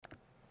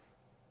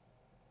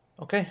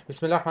Okay,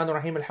 Bismillah ar-Rahman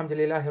ar-Rahim,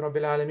 alhamdulillahi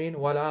rabbil alameen,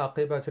 wa la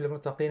aqibatu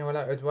lil-muttaqeen, wa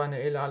la udwana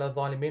illa ala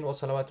al-zalimin, wa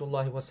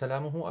salawatullahi wa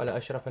salamuhu ala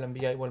ashraf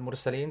al-anbiya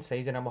wal-mursaleen,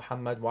 Sayyidina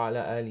Muhammad wa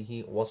ala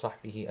alihi wa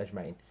sahbihi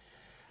ajma'in.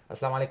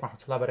 Assalamu alaikum wa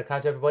rahmatullahi wa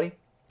barakatuh, everybody.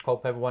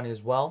 Hope everyone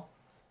is well.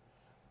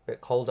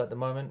 Bit cold at the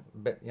moment,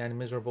 bit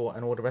miserable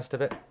and all the rest of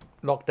it.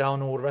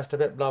 Lockdown, all the rest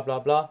of it, blah, blah,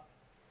 blah.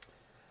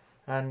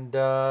 And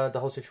the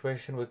whole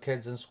situation with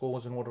kids and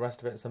schools and all the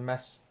rest of it is a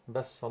mess.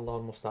 Bas, Allah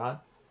al-Musta'an.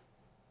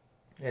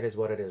 It is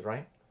what it is,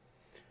 right?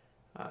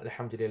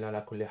 Alhamdulillah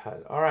ala kulli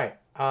hal. Alright,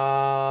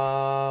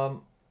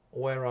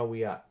 where are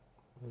we at?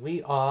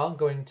 We are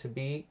going to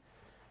be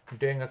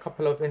doing a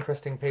couple of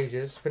interesting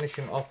pages,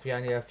 finishing off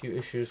a few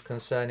issues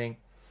concerning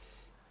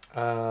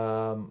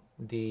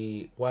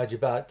the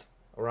wajibat,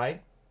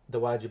 right?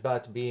 The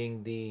wajibat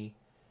being the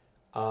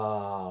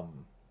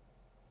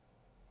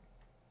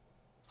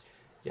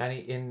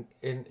in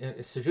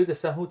sujood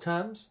al-sahwi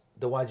terms,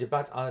 the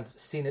wajibat are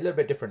seen a little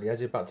bit differently,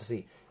 as you're about to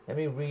see. Let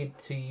me read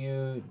to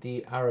you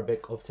the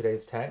Arabic of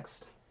today's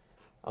text.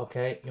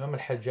 Okay, Imam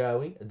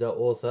al-Hajjawi, the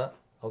author,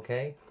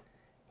 okay,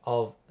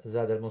 of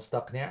Zad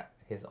al-Mustaqni',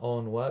 his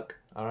own work,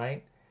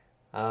 alright.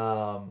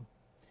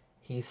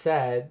 He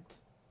said,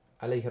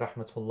 alayhi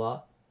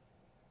rahmatullah,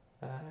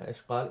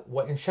 ايش قال؟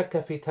 وإن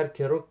شك في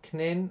ترك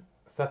ركن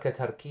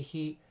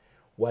فكتركه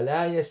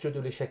ولا يسجد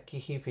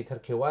لشكه في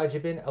ترك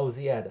واجب أو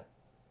زيادة.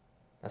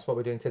 That's what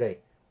we're doing today.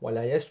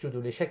 ولا يسجد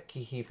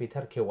لشكه في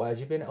ترك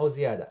واجب أو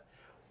زيادة.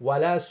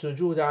 ولا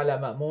سجود على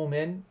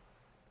مأموم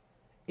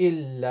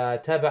إلا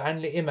تبعا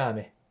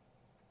لإمامه.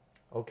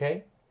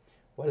 Okay?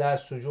 ولا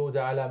سجود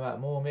على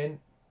مأموم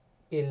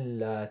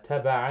إلا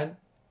تبعا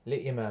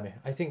لإمامه.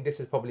 I think this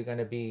is probably going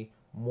to be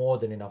more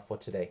than enough for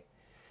today.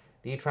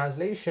 The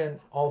translation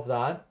of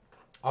that,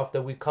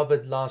 after we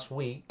covered last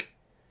week,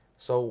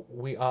 so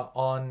we are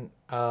on,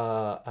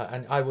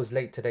 and I was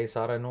late today,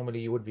 Sarah. Normally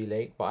you would be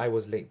late, but I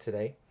was late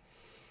today.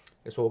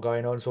 It's all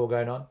going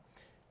on.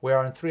 We're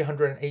on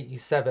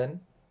 387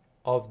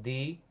 of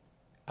the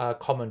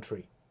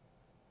commentary.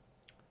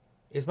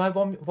 Is my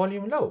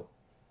volume low?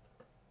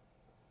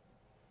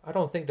 I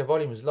don't think the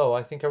volume is low.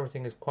 I think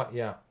everything is quite,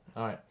 yeah.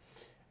 All right.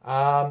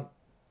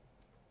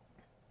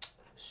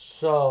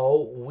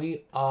 So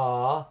we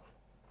are,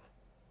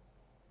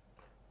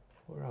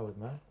 where are we,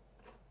 man?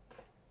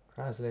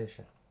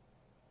 Translation.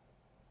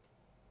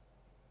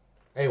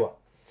 Anyway.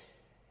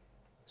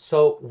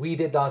 So we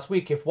did last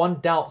week, if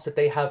one doubts that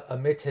they have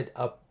omitted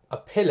a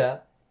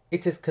pillar,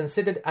 it is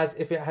considered as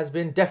if it has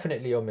been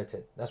definitely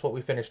omitted. That's what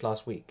we finished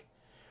last week.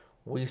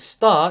 We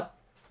start,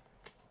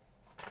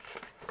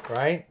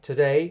 right,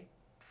 today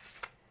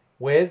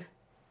with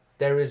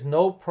there is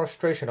no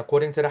prostration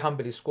according to the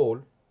Hanbali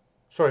school.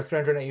 Sorry,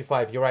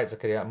 385. You're right,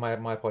 Zakaria.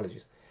 My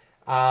apologies.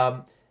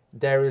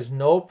 There is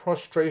no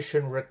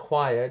prostration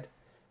required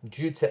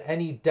due to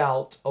any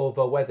doubt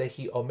over whether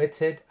he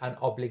omitted an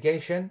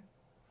obligation,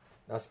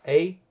 that's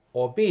A,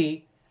 or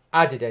B,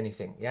 added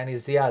anything, yani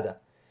ziyada.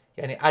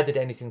 Yani added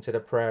anything to the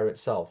prayer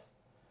itself,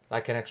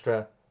 like an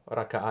extra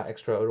raka'ah,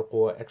 extra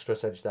ruku', extra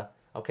sajda.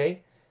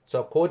 Okay? So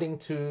according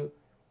to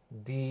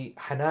the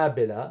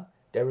Hanabila,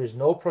 there is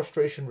no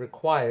prostration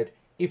required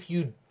if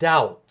you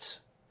doubt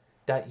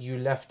that you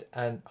left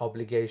an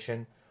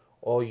obligation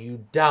or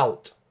you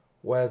doubt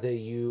whether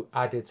you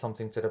added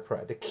something to the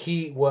prayer. The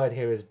key word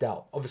here is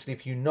doubt. Obviously,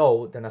 if you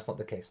know, then that's not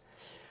the case.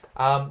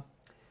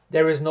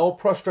 There is no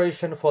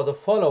prostration for the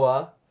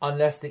follower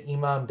unless the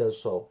imam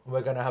does so.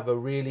 We're going to have a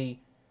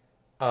really,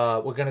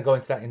 we're going to go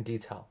into that in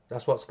detail.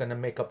 That's what's going to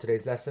make up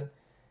today's lesson.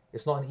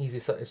 It's not an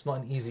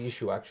easy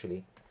issue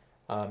actually,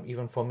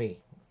 even for me.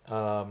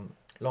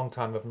 Long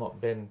time I've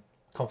not been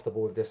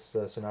comfortable with this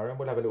scenario.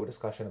 We'll have a little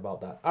discussion about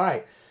that. All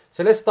right.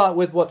 So let's start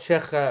with what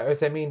Sheikh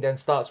Uthaymeen then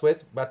starts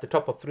with, at the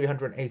top of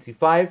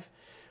 385,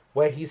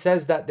 where he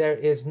says that there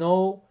is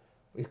no,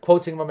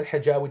 quoting Imam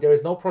al-Hajjawi, there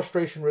is no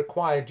prostration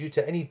required due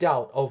to any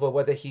doubt over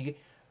whether he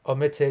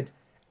omitted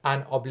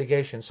an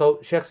obligation. So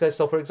Sheikh says,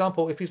 so for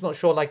example, if he's not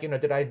sure, like,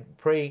 did I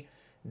pray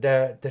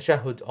the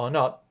tashahhud or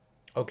not?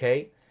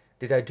 Okay,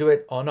 did I do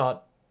it or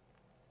not?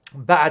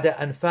 بعد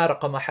أن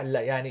فارق محل,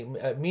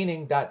 يعني,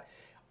 meaning that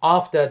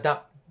after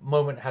that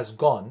moment has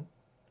gone.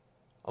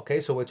 Okay,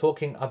 so we're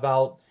talking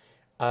about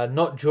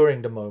not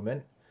during the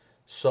moment.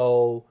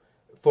 So,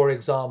 for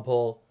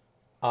example,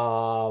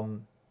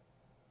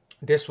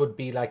 this would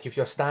be like if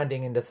you're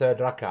standing in the third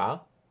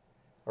rak'ah,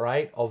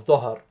 right, of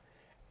dhuhr,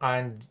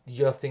 and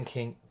you're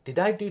thinking, did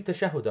I do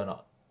tashahhud or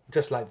not?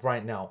 Just like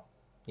right now,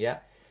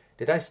 yeah?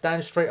 Did I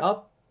stand straight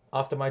up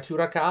after my 2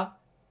 rak'ah?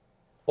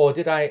 Or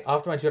did I,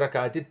 after my 2 rak'ah,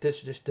 I did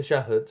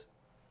tashahhud,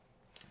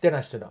 then I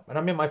stood up. And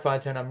I'm in my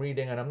Fatiha and I'm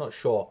reading and I'm not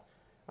sure.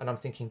 And I'm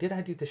thinking, did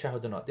I do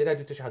tashahhud or not? The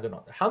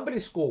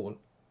Hanbali school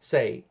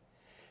say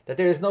that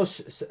there is no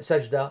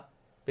sajda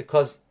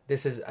because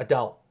this is a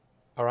doubt.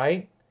 All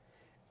right?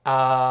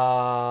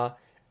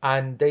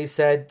 And they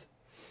said,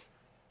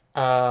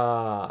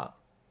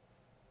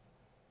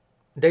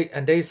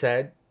 they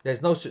said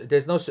there's no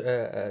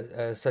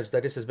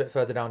sajda. This is a bit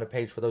further down the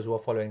page for those who are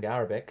following the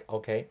Arabic.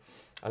 Okay,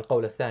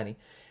 al-qawl al-thani.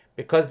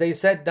 because they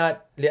said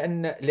that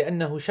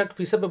لأنه شك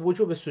في سبب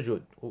وجوب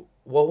السجود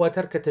وهو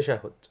ترك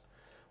التشهد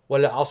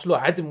ولا أصله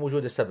عدم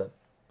وجود السبب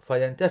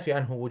فينتفي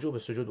عنه وجوب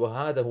السجود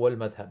وهذا هو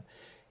المذهب.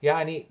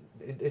 يعني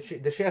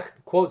the Sheikh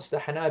quotes the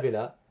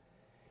Hanabila,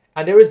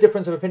 and there is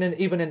difference of opinion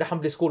even in the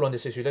Hanbali school on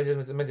this issue.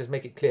 Let me just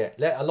make it clear,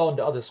 let alone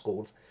the other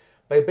schools.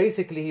 But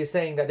basically he's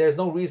saying that there's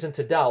no reason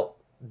to doubt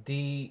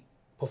the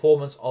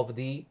performance of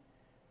the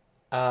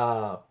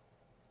tashahhud.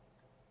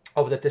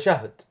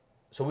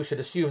 So we should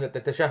assume that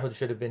the tashahhud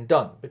should have been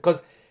done,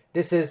 because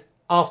this is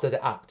after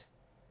the act.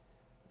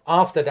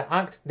 After the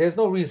act, there's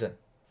no reason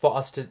for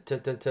us to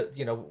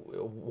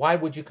why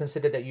would you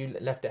consider that you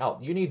left it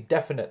out? You need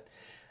definite.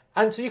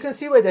 And so you can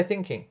see where they're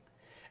thinking.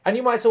 And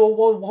you might say, well,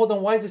 hold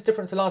on, why is this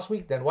different to last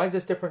week then? Why is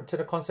this different to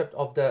the concept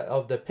of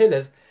the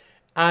pillars?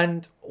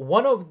 And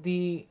one of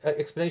the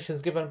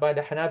explanations given by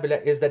the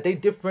Hanabila is that they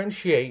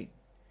differentiate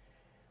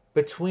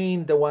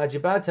between the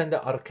wajibat and the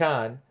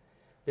arkan,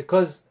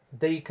 because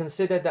they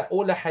consider that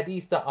all the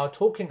hadith that are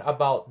talking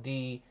about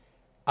the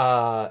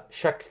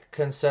shak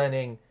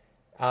concerning,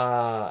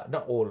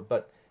 not all,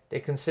 but they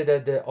consider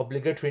the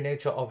obligatory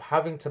nature of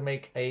having to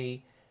make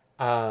a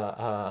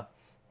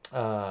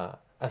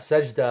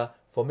sajda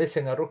for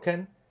missing a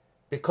rukn,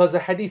 because the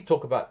hadith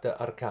talk about the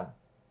arkan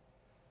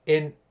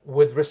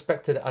with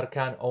respect to the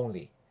arkan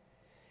only.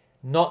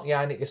 Not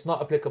it's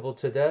not applicable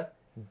to the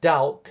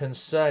doubt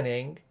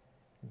concerning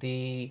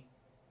the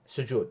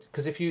sujood.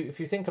 Because if you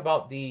think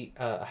about the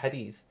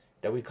hadith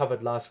that we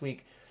covered last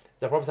week,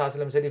 the Prophet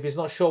ﷺ said if he's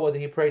not sure whether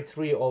he prayed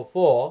 3 or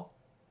 4,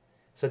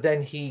 so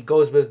then he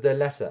goes with the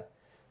lesser.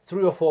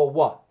 3 or 4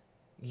 what?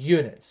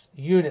 Units.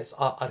 Units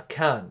are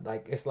arkan,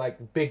 it's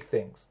like big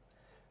things,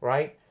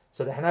 right?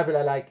 So the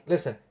Hanabila are like,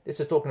 listen, this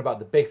is talking about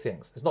the big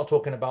things. It's not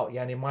talking about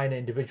minor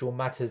individual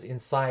matters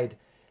inside,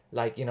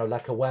 like a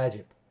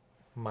wajib,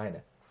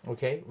 minor,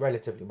 okay,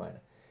 relatively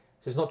minor.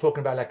 So it's not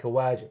talking about like a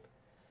wajib.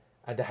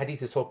 And the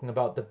hadith is talking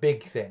about the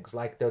big things,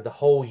 like the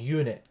whole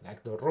unit,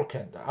 like the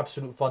rukn, the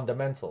absolute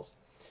fundamentals.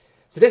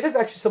 So this is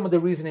actually some of the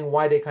reasoning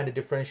why they kind of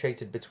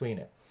differentiated between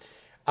it.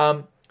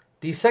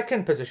 The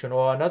second position,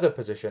 or another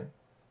position,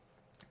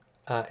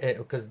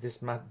 because this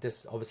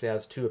obviously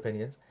has two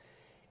opinions,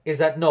 is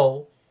that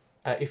no,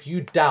 if you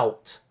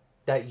doubt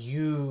that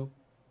you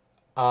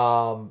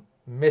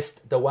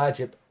missed the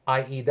wajib,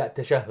 i.e. that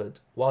tashahhud,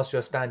 whilst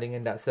you're standing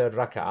in that third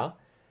rak'ah,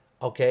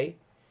 okay,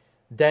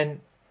 then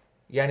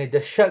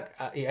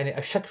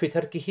الشك في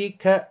تركه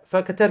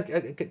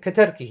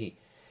كتركه.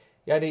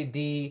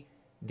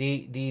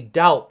 The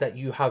doubt that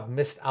you have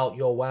missed out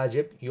your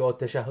wajib, your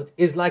tashahhud,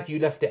 is like you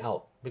left it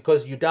out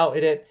because you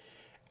doubted it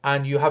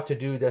and you have to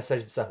do the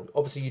sajda sahwi.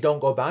 Obviously you don't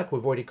go back,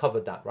 we've already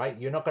covered that, right?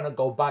 You're not going to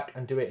go back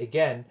and do it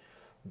again,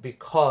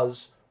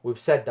 because we've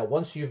said that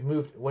once you've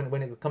moved,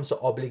 when it comes to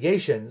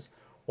obligations,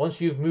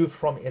 once you've moved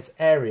from its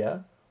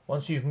area,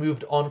 once you've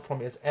moved on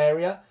from its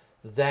area,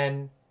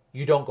 then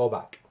you don't go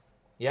back.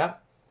 Yeah?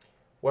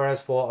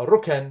 Whereas for a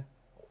rukn,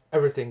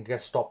 everything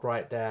gets stopped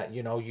right there.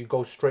 You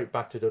go straight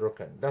back to the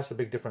rukn. That's the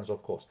big difference,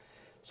 of course.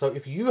 So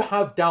if you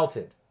have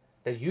doubted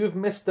that you've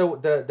missed the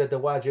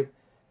wajib,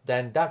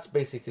 then that's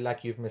basically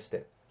like you've missed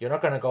it. You're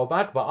not going to go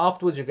back, but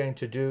afterwards you're going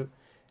to do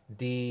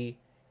the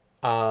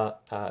the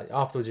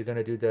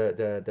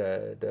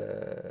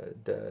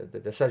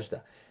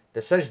sajda.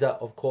 The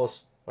sajda, of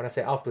course, when I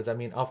say afterwards, I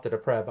mean after the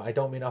prayer, but I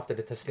don't mean after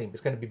the taslim.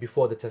 It's going to be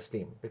before the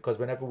taslim, because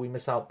whenever we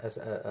miss out as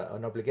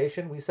an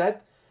obligation, we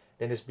said,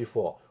 then it's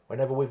before.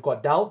 Whenever we've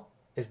got doubt,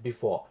 it's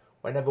before.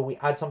 Whenever we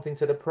add something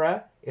to the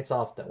prayer, it's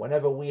after.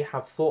 Whenever we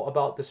have thought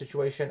about the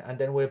situation and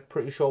then we're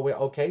pretty sure we're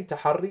okay,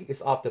 tahari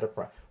is after the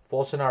prayer.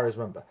 4 scenarios,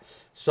 remember.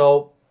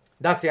 So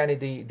that's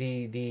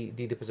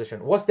the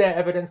position. What's their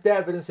evidence? Their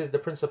evidence is the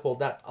principle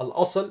that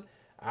al-asl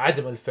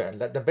adam al-fi'l.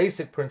 That the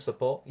basic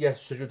principle,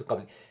 yes, sujood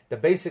qabli. The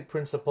basic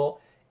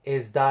principle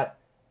is that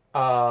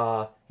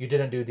you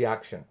didn't do the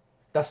action.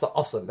 That's the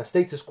asl. The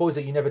status quo is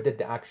that you never did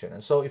the action.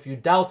 And so if you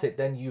doubt it,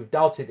 then you've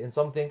doubted in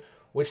something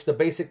which the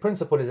basic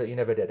principle is that you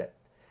never did it.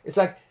 It's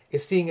like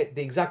it's seeing it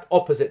the exact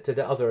opposite to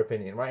the other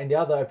opinion, right? And the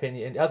other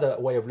opinion, the other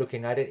way of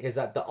looking at it is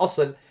that the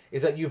asl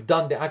is that you've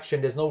done the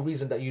action. There's no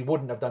reason that you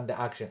wouldn't have done the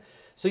action.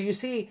 So you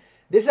see,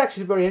 this is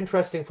actually very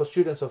interesting for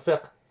students of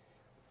fiqh,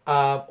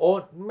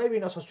 or maybe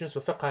not for students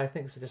of fiqh. I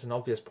think it's just an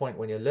obvious point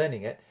when you're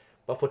learning it.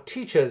 But for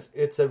teachers,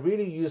 it's a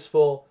really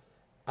useful,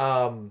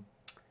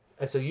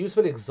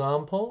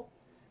 example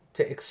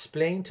to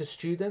explain to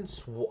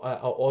students,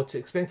 or to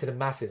explain to the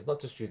masses,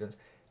 not to students,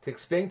 to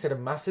explain to the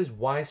masses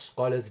why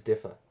scholars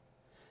differ.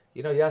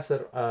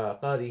 Yasser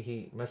Qadi,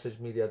 he messaged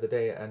me the other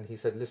day and he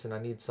said, listen, I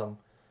need some,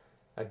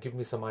 give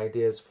me some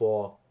ideas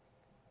for,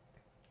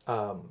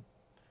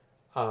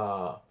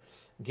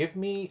 give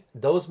me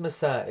those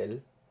masail.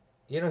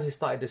 He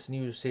started this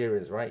new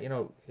series, right?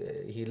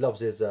 He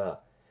loves his thingy.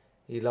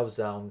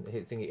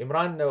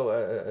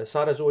 Imran,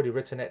 Sarah's already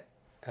written it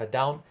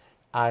down,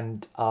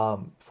 and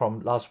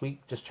from last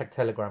week, just check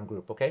Telegram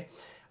group, okay?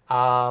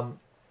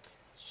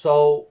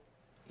 So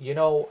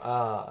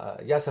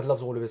Yasser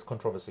loves all of his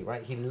controversy,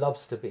 right? He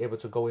loves to be able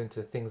to go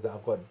into things that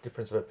have got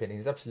difference of opinion.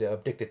 He's absolutely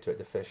addicted to it,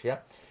 the fish, yeah?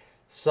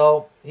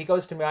 So he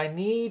goes to me, I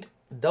need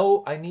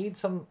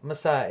some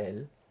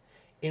masail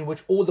in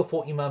which all the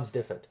four imams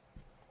differed.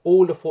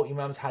 All the four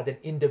imams had an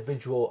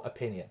individual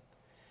opinion.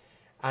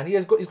 And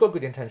he's got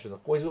good intentions,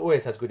 of course. He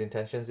always has good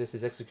intentions. This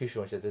is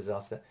execution, which is a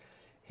disaster.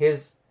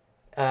 His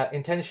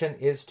intention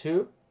is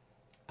to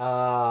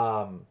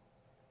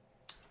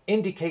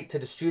indicate to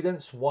the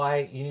students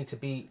why you need to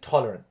be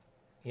tolerant.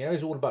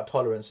 It's all about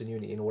tolerance and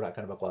unity and all that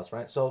kind of a class,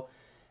 right? So,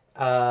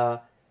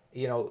 so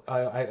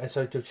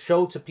to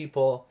show to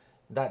people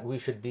that we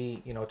should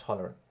be,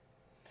 tolerant.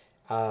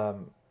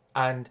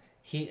 And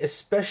he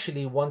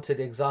especially wanted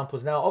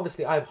examples. Now,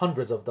 obviously, I have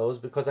hundreds of those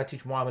because I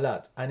teach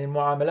mu'amalat. And in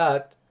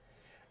mu'amalat,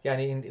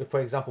 for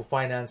example,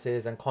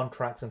 finances and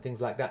contracts and things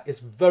like that, it's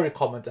very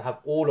common to have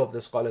all of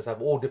the scholars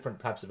have all different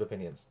types of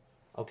opinions.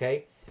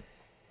 Okay?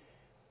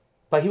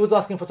 But he was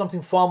asking for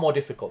something far more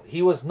difficult.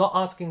 He was not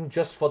asking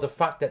just for the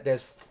fact that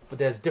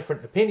there's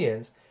different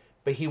opinions,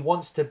 but he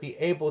wants to be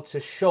able to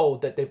show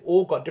that they've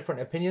all got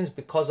different opinions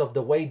because of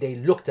the way they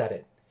looked at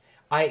it,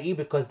 i.e.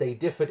 because they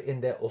differed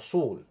in their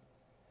usul.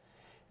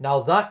 Now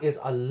that is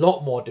a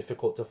lot more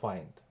difficult to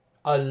find.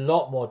 A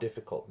lot more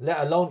difficult, let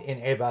alone in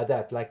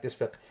ibadat like this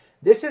fiqh.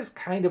 This is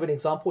kind of an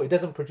example. It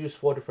doesn't produce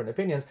four different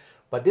opinions,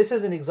 but this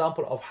is an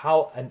example of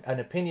how an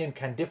opinion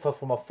can differ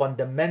from a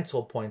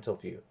fundamental point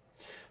of view.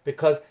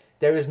 Because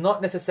there is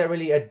not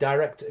necessarily a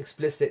direct,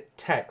 explicit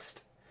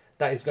text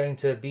that is going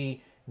to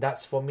be,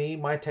 that's for me,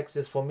 my text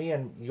is for me,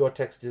 and your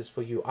text is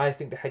for you. I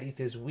think the hadith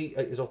is weak,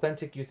 is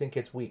authentic, you think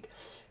it's weak.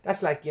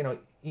 That's like,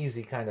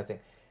 easy kind of thing.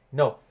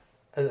 No,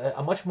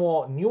 a much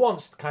more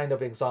nuanced kind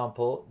of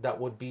example that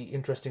would be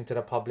interesting to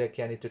the public,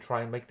 to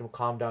try and make them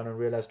calm down and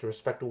realize to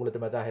respect all of the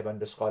madahib and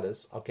the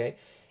scholars, okay,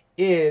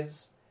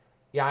 is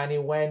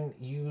when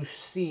you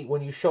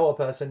show a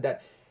person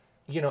that,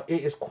 it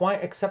is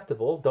quite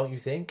acceptable, don't you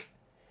think,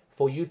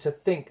 for you to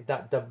think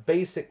that the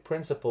basic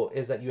principle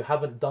is that you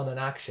haven't done an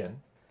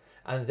action,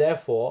 and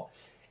therefore,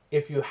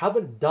 if you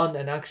haven't done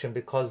an action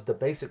because the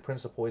basic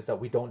principle is that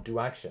we don't do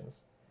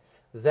actions,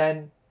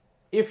 then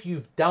if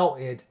you've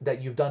doubted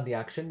that you've done the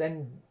action,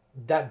 then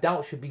that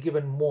doubt should be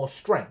given more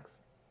strength,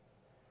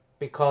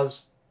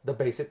 because the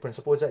basic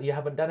principle is that you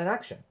haven't done an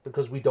action,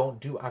 because we don't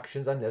do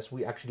actions unless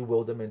we actually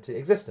will them into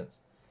existence.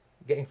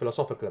 Getting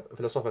philosophical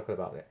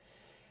about it.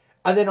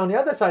 And then on the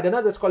other side,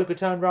 another scholar could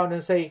turn around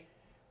and say,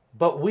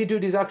 but we do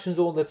these actions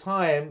all the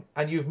time,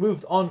 and you've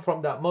moved on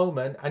from that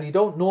moment, and you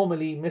don't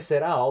normally miss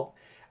it out.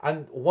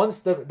 And once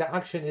the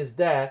action is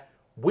there,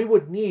 we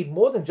would need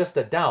more than just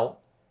a doubt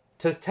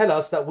to tell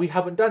us that we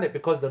haven't done it,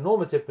 because the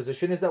normative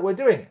position is that we're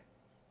doing it.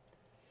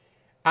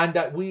 And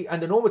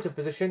the normative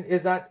position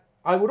is that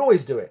I would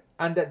always do it.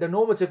 And that the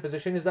normative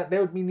position is that there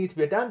would need to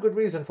be a damn good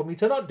reason for me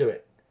to not do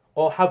it,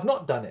 or have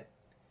not done it.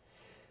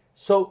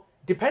 So,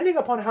 depending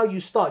upon how you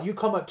start, you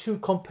come at two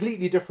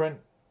completely different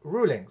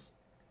rulings.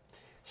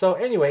 So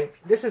anyway,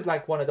 this is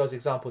like one of those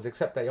examples,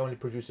 except that it only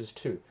produces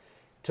two.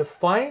 To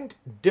find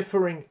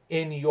differing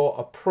in your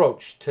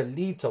approach to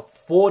lead to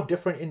four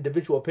different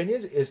individual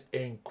opinions is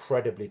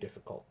incredibly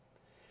difficult.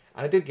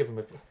 And I did give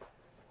him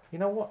you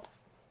know what?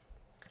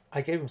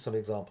 I gave him some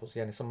examples,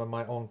 some of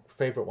my own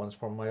favorite ones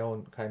from my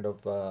own kind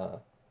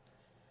of,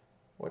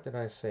 what did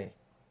I say?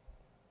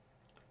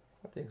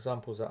 What the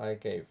examples that I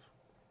gave?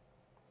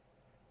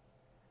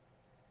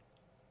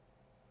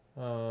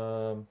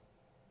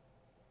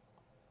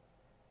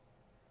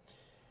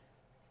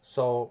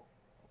 So,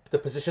 the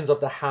positions of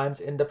the hands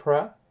in the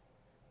prayer,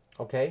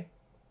 okay?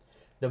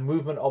 The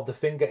movement of the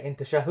finger in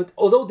tashahhud.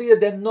 Although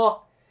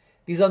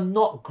these are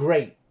not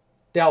great.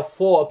 There are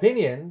four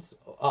opinions.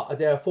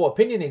 There are four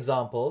opinion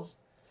examples,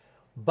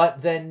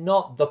 but they're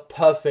not the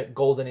perfect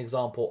golden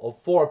example of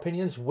four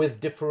opinions with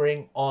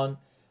differing on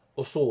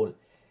usul.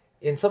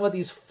 In some of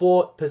these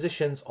four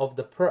positions of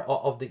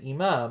the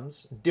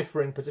imams,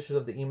 differing positions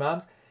of the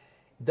imams,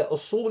 the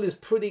usul is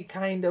pretty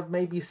kind of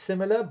maybe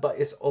similar, but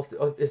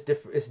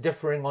it's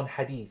differing on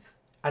hadith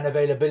and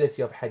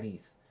availability of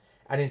hadith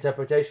and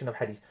interpretation of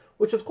hadith,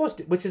 which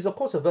is of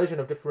course a version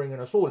of differing in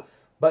usul,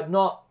 but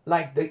not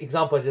like the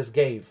example I just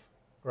gave,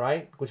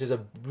 right? Which is a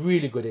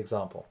really good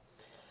example.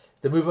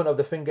 The movement of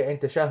the finger in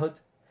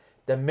tashahhud,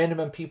 the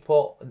minimum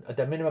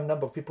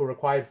number of people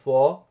required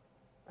for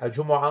a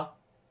Jumu'ah,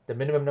 the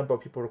minimum number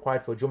of people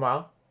required for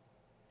Jumu'ah,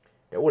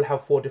 they all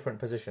have four different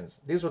positions.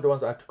 These were the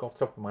ones I took off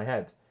the top of my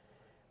head.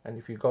 And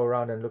if you go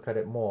around and look at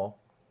it more,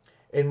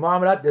 in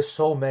Mu'amalat, there's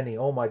so many.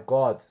 Oh my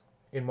God,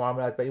 in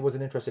Mu'amalat, but he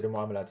wasn't interested in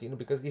Mu'amalat,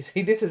 because you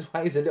see, this is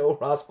why he's a little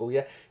rascal.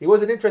 Yeah, he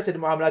wasn't interested in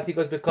Mu'amalat. He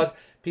goes because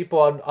people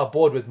are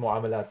bored with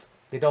Mu'amalat.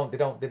 They don't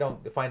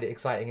find it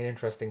exciting and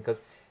interesting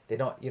because they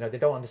don't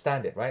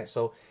understand it, right?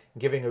 So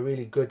giving a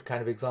really good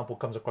kind of example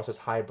comes across as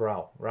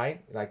highbrow,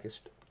 right? Like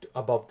it's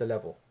above the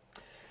level.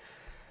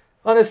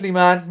 Honestly,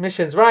 man,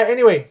 missions, right?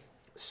 Anyway,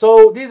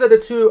 so these are the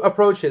two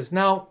approaches.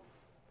 Now,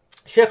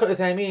 Shaykh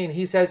Uthaymeen,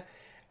 he says,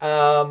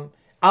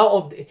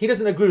 he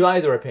doesn't agree with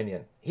either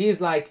opinion. He's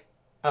like,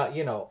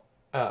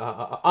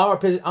 our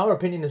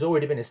opinion has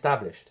already been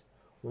established.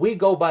 We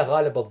go by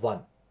ghalib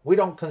al-dhan. We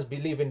don't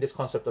believe in this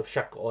concept of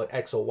shak or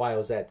X or Y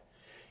or Z.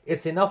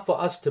 It's enough for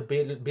us to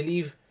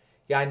believe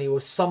yani,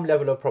 with some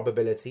level of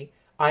probability,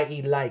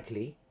 i.e.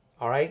 likely,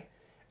 alright?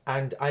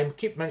 And I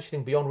keep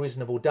mentioning beyond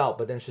reasonable doubt,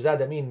 but then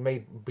Shazad Amin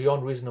made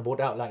beyond reasonable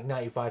doubt like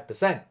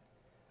 95%. And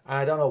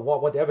I don't know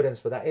what the evidence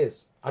for that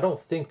is. I don't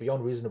think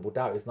beyond reasonable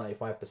doubt is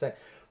 95%.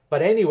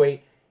 But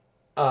anyway,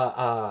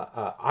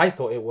 I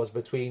thought it was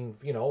between,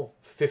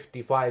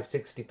 55,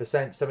 60%,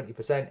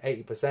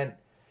 70%,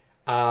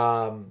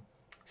 80%.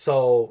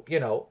 So,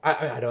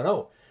 I don't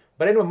know.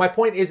 But anyway, my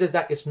point is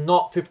that it's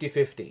not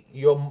 50-50.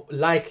 You're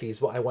likely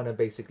is what I want to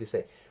basically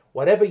say.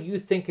 Whatever you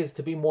think is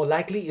to be more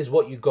likely is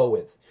what you go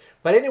with.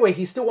 But anyway,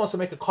 he still wants to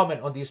make a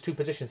comment on these two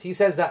positions. He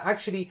says that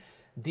actually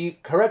the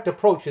correct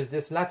approach is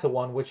this latter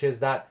one, which is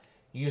that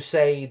you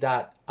say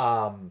that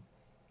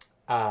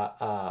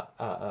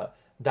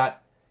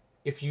that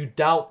if you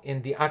doubt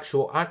in the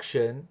actual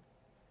action,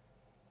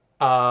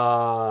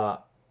 the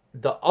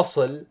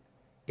asl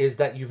is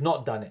that you've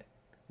not done it.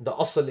 The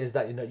asl is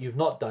that you've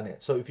not done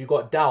it. So if you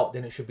got doubt,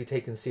 then it should be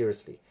taken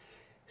seriously.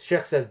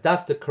 Sheikh says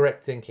that's the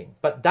correct thinking.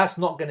 But that's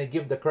not going to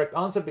give the correct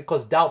answer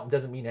because doubt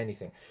doesn't mean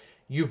anything.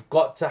 You've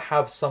got to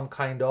have some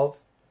kind of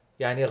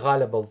يعني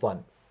غالب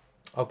الظن.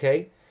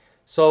 Okay?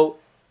 So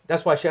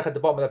that's why Sheikh at the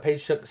bottom of the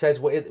page says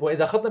وَإِذَا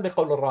خَضْنَا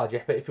بِقَوْلِ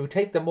الراجح. But if you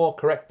take the more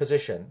correct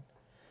position,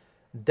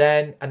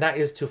 then, and that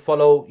is to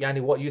follow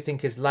يعني what you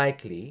think is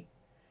likely,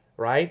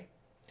 right?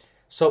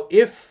 So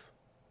if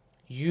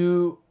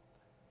you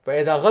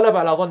فإذا غلب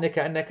على ظنك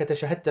أنك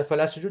تشهدت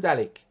فلا سجود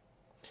عليك.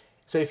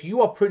 So if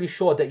you are pretty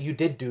sure that you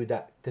did do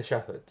that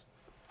tashahhud,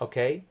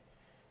 okay,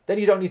 then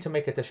you don't need to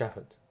make a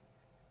tashahhud.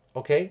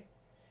 Okay?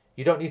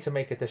 You don't need to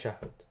make a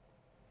tashahhud.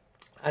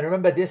 And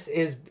remember, this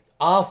is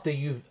after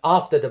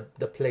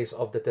the place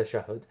of the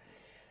tashahhud,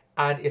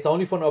 and it's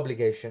only for an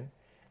obligation,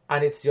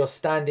 and it's your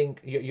standing.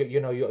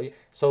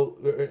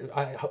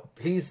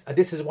 Please.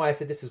 This is why I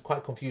said this is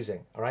quite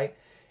confusing. All right.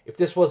 If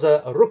this was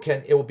a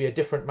rukn, it would be a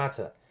different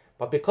matter.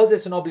 But because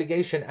it's an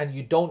obligation and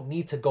you don't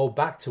need to go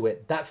back to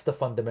it, that's the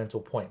fundamental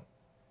point.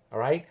 All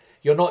right.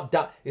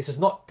 This is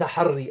not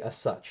taharri as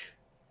such.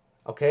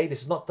 Okay.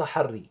 This is not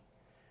taharri,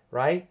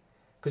 right?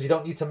 Because you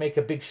don't need to make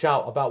a big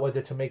shout about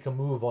whether to make a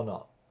move or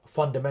not. A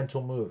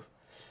fundamental move.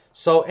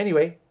 So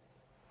anyway,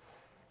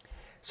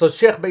 so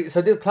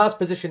the class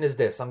position is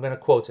this. I'm going to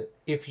quote it.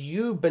 If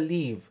you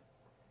believe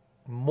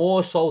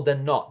more so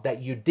than not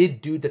that you did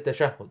do the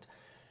tashahhud,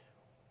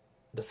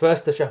 the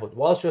first tashahhud,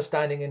 whilst you're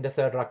standing in the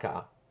third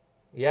rak'ah,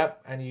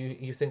 yep, and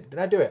you think, did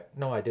I do it?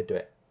 No, I did do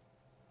it.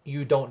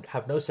 You don't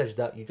have no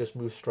sajda, you just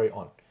move straight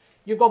on.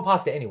 You've gone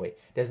past it anyway.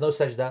 There's no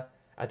sajda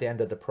at the end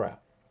of the prayer.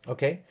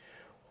 Okay?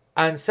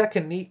 And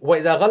secondly,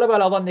 وَإِذَا غَلَبَ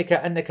عَلَى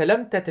ظَنِّكَ أَنَّكَ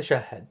لَمْ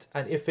تَتَشَهَّدْ.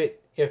 And if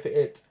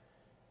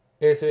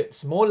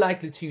it's more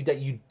likely to you that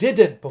you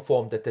didn't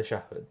perform the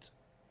tashahhud,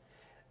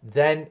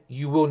 then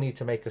you will need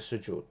to make a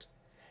sujood.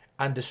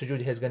 And the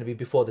sujood here is going to be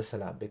before the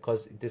salam,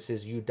 because this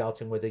is you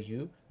doubting whether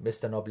you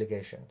missed an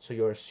obligation. So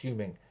you're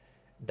assuming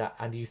that,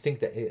 and you think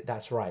that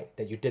that's right,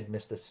 that you did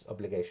miss this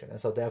obligation. And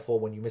so therefore,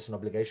 when you miss an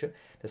obligation,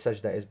 the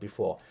sajda is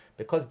before.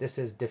 Because this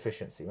is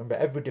deficiency. Remember,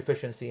 every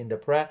deficiency in the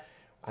prayer,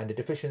 and the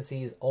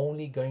deficiency is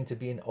only going to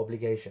be in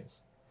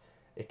obligations.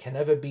 It can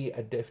never be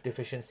a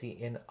deficiency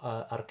in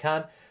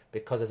arkan,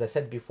 because as I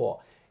said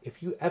before,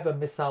 if you ever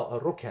miss out a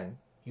rukn,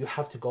 you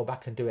have to go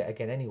back and do it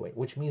again anyway,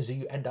 which means that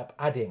you end up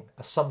adding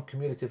some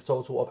cumulative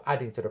total of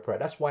adding to the prayer.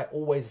 That's why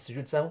always the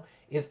sujood sahwi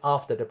is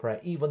after the prayer,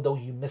 even though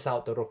you miss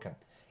out the rukn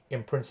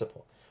in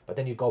principle. But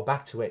then you go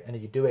back to it and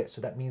you do it,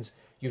 so that means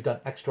you've done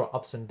extra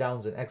ups and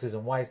downs and X's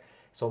and Y's,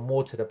 so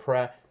more to the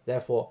prayer.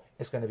 Therefore,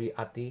 it's going to be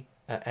at the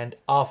end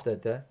after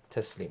the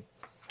taslim.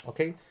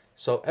 Okay,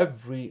 so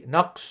every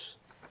naqs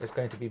is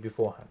going to be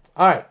beforehand.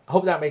 All right, I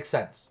hope that makes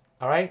sense.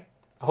 All right,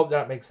 I hope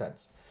that makes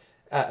sense.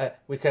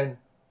 We can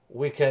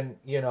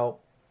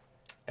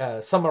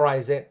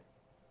summarize it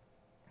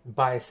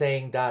by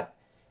saying that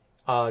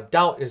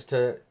doubt is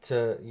to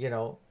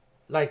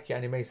like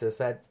Yani Mesa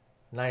said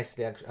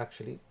nicely,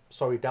 actually,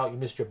 sorry doubt, you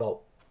missed your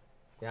boat.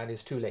 Yeah, and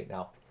it's too late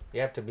now.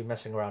 You have to be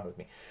messing around with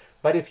me.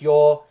 But if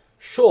you're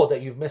sure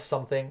that you've missed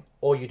something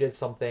or you did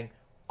something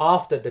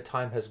after the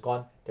time has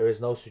gone, there is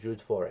no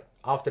sujood for it.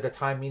 After the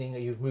time, meaning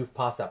that you've moved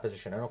past that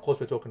position. And of course,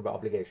 we're talking about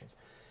obligations.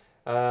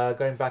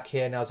 Going back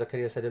here now,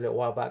 Zakaria said a little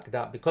while back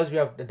that because you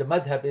have the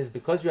madhab is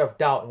because you have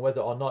doubt on whether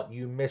or not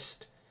you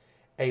missed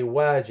a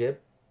wajib,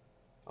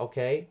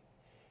 okay,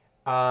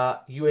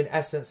 you in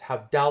essence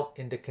have doubt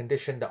in the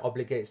condition that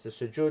obligates the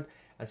sujood,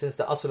 and since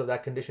the asl of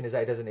that condition is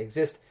that it doesn't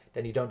exist,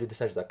 then you don't do the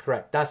sajda.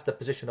 Correct. That's the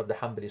position of the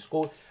Hanbali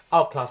school.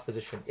 Our class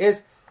position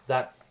is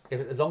that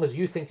as long as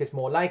you think it's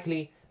more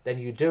likely, then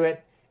you do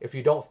it. If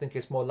you don't think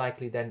it's more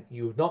likely, then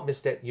you've not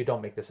missed it, you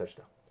don't make the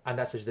sajda. And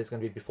that sajda is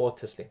going to be before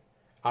taslim.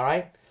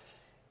 Alright?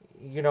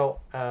 And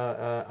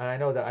I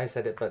know that I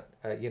said it, but,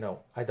 I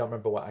don't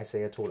remember what I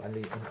say at all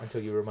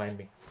until you remind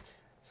me.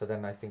 So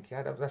then I think,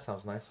 yeah, that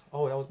sounds nice.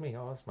 Oh, that was me.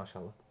 Oh, that's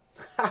mashallah.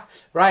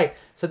 Right.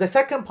 So the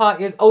second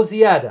part is,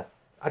 ziyada.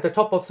 at the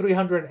top of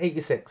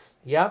 386.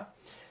 Yeah.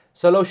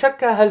 So لو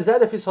شك هل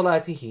زاد في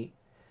صلاته.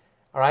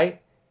 All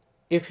right.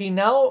 If he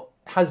now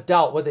has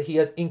doubt whether he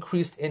has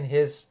increased in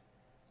his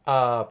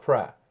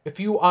prayer. If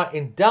you are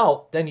in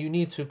doubt, then you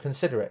need to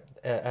consider it.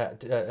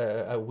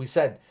 We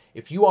said,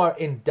 if you are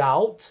in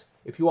doubt,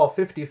 if you are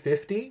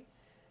 50-50,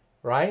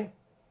 right?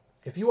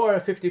 If you are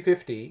a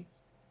 50-50,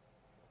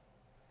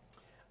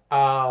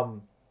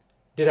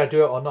 did I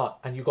do it or not?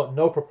 And you got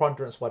no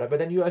preponderance, whatever,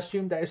 then you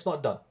assume that it's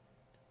not done.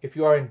 If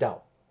you are in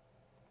doubt.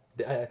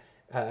 If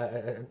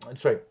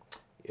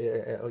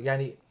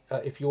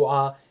you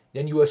are,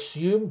 then you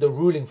assume the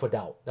ruling for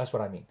doubt. That's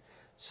what I mean.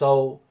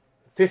 So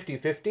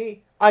 50-50,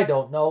 I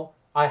don't know.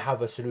 I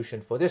have a solution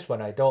for this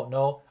one. I don't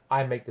know.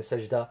 I make the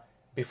sajda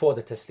before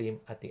the taslim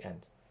at the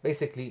end.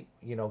 Basically,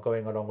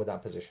 going along with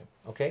that position.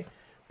 Okay?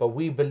 But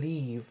we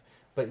believe,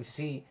 but you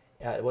see,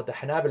 what the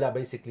Hanabila are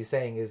basically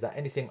saying is that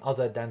anything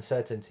other than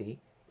certainty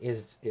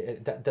is,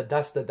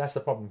 that's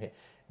the problem here.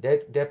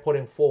 They're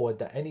putting forward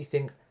that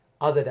anything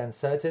other than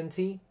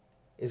certainty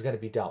is going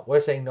to be doubt.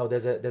 We're saying no,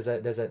 there's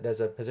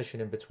a position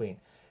in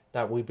between,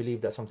 that we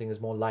believe that something is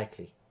more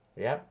likely.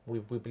 Yeah, we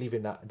believe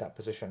in that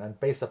position, and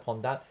based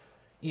upon that,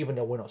 even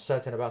though we're not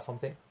certain about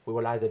something, we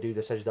will either do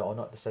the sajda or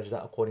not the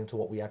sajda according to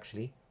what we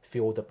actually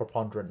feel the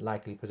preponderant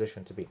likely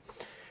position to be.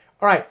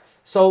 All right,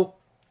 so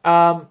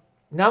now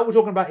we're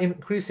talking about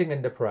increasing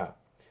in the prayer.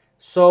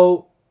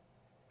 So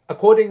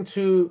according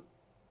to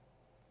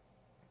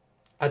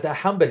the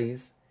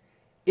Hanbalis,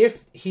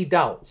 if he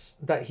doubts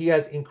that he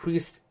has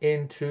increased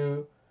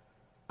into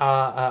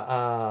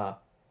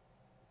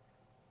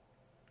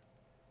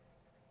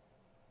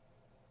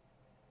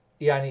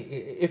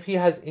if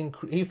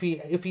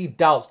he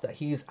doubts that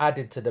he is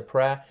added to the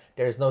prayer,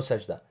 there is no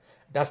sajda.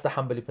 That's the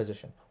Hanbali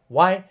position.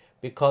 Why?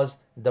 Because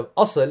the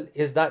asl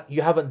is that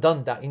you haven't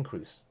done that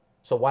increase.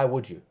 So why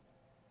would you?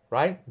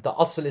 Right? The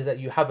asl is that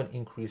you haven't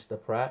increased the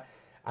prayer,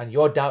 and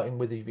you're doubting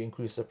whether you've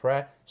increased the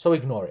prayer, so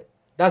ignore it.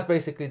 That's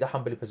basically the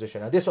Hanbali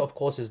position. And this, of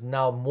course, is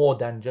now more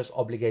than just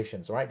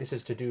obligations, right? This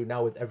is to do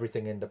now with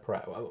everything in the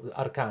prayer.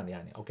 Arkan,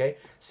 okay?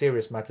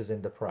 Serious matters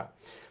in the prayer.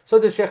 So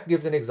the Shaykh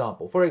gives an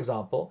example. For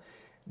example,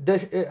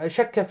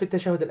 شك في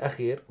التشهد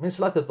الأخير من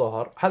صلاة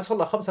الظهر هل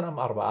صلى خمسا أم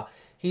أربعة.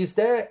 He's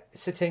there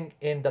sitting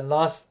in the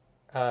last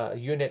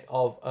unit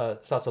of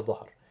صلاة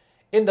الظهر,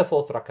 in the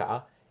fourth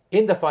rak'ah,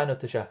 in the final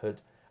tashahhud,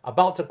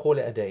 about to call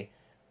it a day,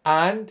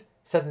 and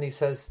suddenly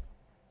says,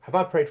 have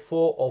I prayed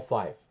 4 or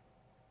 5?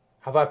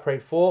 Have I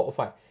prayed 4 or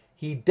 5?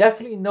 He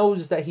definitely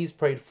knows that he's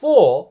prayed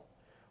 4,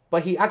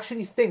 but he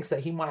actually thinks that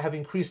he might have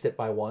increased it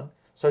by 1,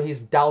 so he's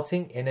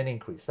doubting in an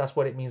increase. That's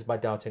what it means by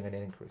doubting in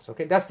an increase.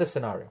 Okay, that's the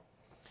scenario.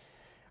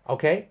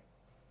 Okay,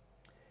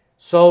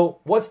 so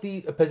what's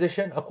the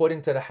position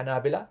according to the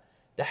Hanabila?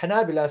 The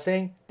Hanabila are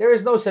saying there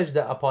is no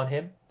sajda upon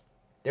him.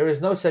 There is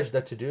no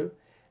sajda to do.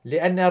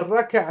 لأن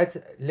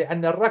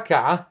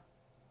الركعة,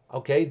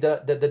 okay,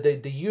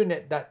 the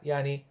unit that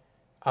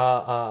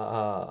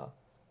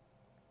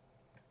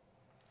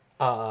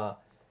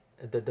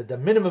the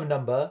minimum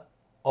number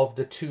of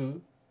the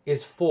 2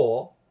 is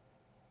 4,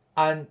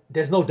 and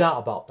there's no doubt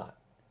about that.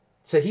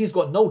 So he's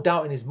got no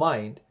doubt in his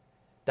mind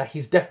that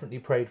he's definitely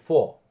prayed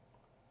 4.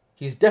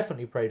 He's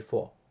definitely prayed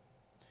 4.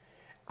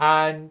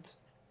 And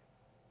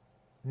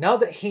now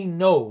that he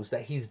knows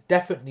that he's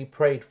definitely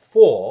prayed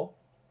 4,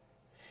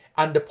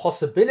 and the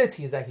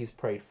possibility is that he's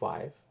prayed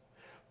 5,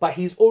 but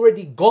he's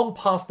already gone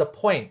past the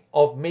point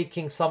of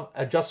making some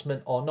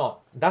adjustment or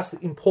not. That's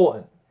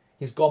important.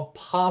 He's gone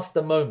past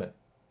the moment,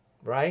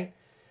 right?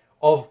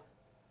 So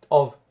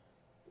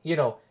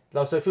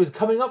if he was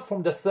coming up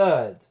from the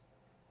third,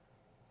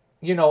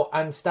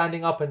 and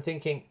standing up and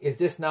thinking, is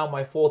this now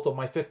my 4th or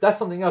my 5th? That's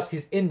something else.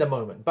 He's in the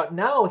moment. But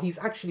now he's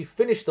actually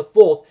finished the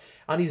 4th,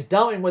 and he's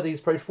doubting whether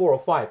he's prayed 4 or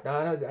 5. Now,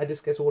 I know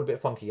this gets all a bit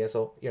funky, yeah?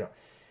 So,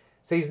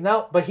 So he's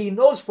now, but he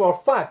knows for a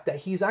fact that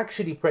he's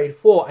actually prayed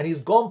 4, and he's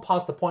gone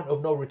past the point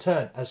of no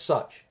return as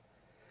such.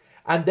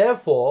 And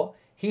therefore,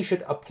 he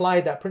should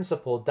apply that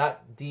principle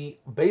that the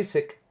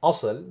basic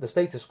asl, the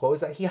status quo,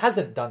 is that he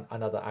hasn't done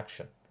another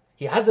action.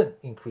 He hasn't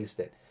increased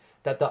it.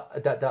 That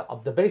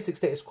the basic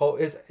status quo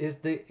is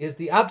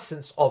the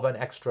absence of an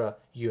extra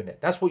unit.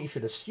 That's what you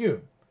should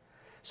assume.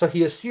 So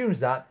he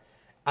assumes that,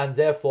 and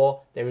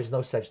therefore there is no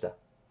sajda.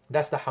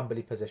 That's the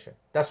Hanbali position.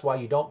 That's why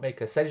you don't make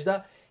a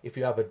sajda if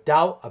you have a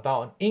doubt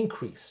about an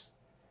increase,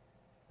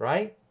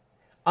 right?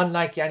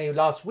 Unlike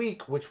last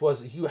week, which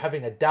was you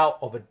having a doubt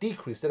of a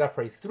decrease. Did I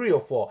pray 3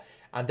 or 4?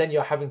 And then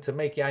you're having to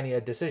make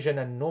a decision,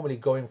 and normally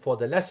going for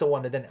the lesser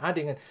one and then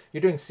adding it. You're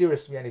doing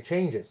serious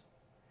changes.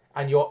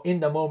 And you're in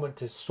the moment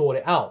to sort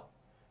it out.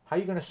 How are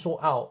you going to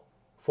sort out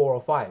 4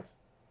 or 5?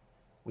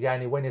 When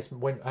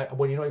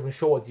you're not even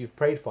sure whether you've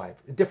prayed 5.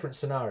 A different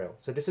scenario.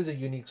 So this is a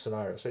unique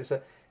scenario.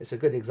 So it's a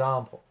good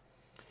example.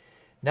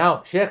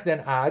 Now, Shaykh then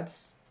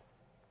adds,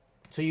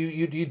 so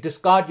you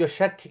discard your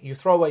shak, you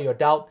throw away your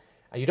doubt,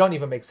 and you don't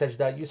even make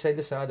sajda. You say,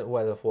 listen, I don't know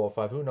whether 4 or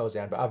 5, who knows,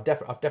 but I've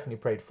definitely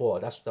prayed 4.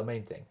 That's the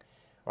main thing.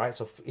 Right?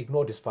 So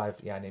ignore this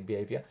 5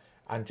 behavior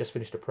and just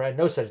finish the prayer.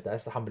 No sajda.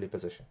 That's the Hanbali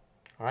position.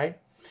 All right?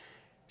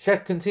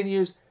 Sheikh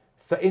continues,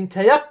 فَإِن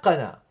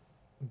تَيَقَّنَ,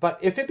 but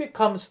if it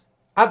becomes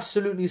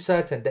absolutely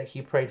certain that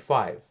he prayed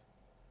 5,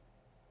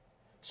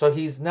 so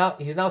he's now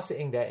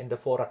sitting there in the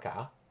 4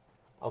 rak'ah,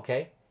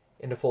 okay,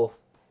 in the 4th,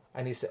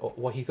 and he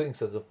what he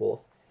thinks is the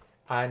 4th,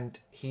 and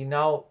he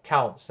now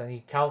counts and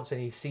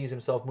he sees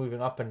himself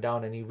moving up and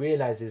down, and he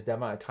realizes the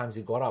amount of times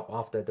he got up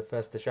after the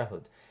first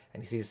tashahhud,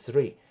 and he sees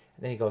 3, and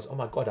then he goes, oh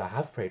my God, I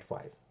have prayed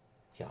 5.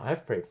 Yeah, I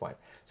have prayed 5.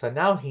 So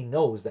now he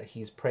knows that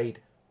he's prayed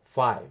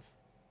 5.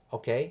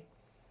 Okay?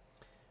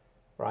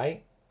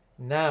 Right?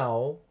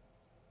 Now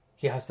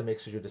he has to make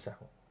sujood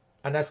al-sahwi.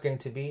 And that's going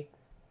to be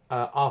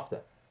after.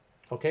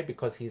 Okay?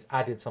 Because he's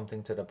added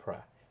something to the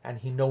prayer. And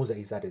he knows that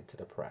he's added to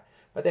the prayer.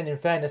 But then in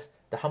fairness,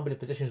 the Hanbali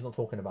position is not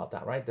talking about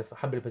that, right? The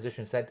Hanbali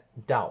position said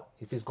doubt.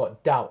 If he's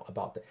got doubt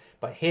about it.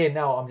 But here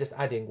now, I'm just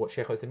adding, what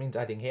Shaykh Uthaymeen's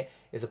adding here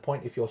is a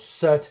point if you're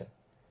certain.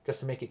 Just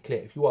to make it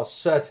clear. If you are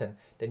certain,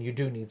 then you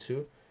do need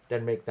to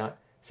then make that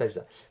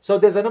sajda. So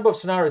there's a number of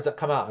scenarios that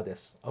come out of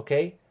this,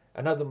 okay?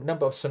 Another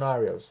number of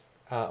scenarios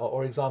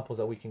or examples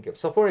that we can give.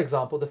 So for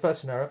example, the first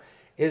scenario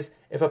is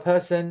if a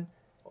person,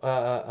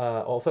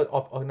 or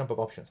a number of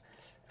options.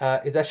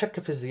 إذا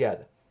شك في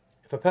الزيادة.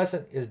 If a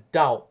person is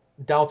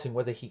doubting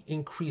whether he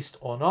increased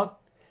or not,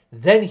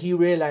 then he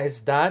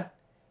realized that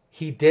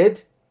he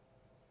did.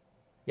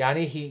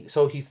 Yani he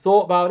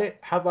thought about it.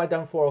 Have I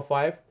done 4 or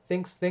 5?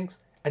 Thinks,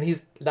 and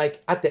he's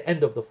like at the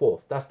end of the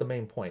 4th. That's the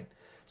main point.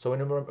 So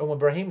when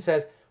Ibrahim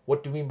says,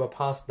 what do you mean by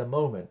past the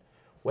moment?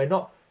 We're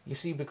not, you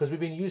see, because we've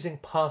been using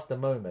past the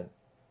moment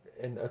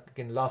in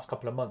the last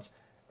couple of months,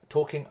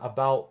 talking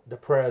about the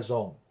prayer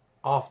zone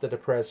after the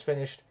prayer is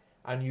finished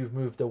and you've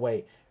moved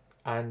away.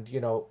 And, you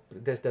know,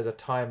 there's a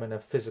time and a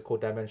physical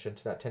dimension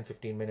to that,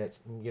 10-15 minutes,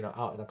 you know,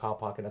 out in the car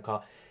park, in the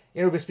car.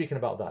 You know, we've been speaking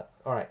about that.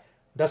 All right.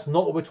 That's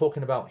not what we're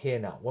talking about here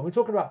now. When we're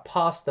talking about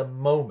past the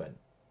moment,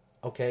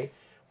 okay,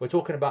 we're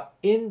talking about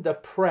in the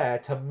prayer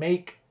to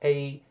make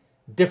a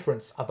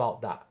difference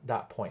about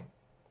that point,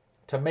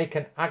 to make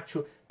an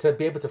actual, to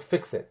be able to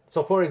fix it.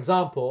 So for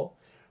example,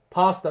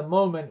 past the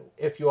moment,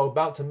 if you're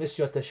about to miss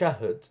your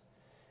tashahhud,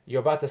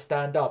 you're about to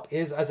stand up,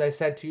 is, as I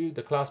said to you,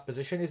 the class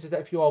position is that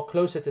if you are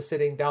closer to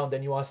sitting down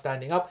than you are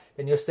standing up,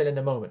 then you're still in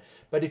the moment.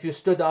 But if you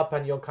stood up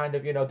and you're kind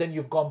of, you know, then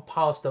you've gone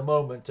past the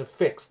moment to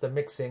fix the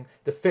missing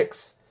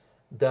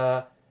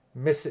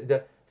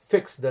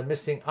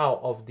out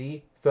of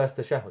the first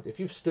tashahhud. If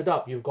you've stood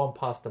up, you've gone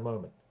past the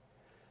moment.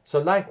 So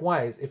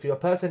likewise, if your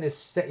person is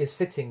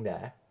sitting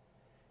there,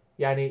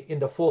 yani in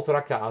the 4th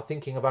rak'ah,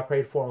 thinking if I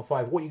prayed 4 and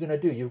 5, what are you going to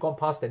do? You've gone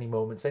past any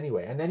moments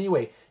anyway. And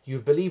anyway,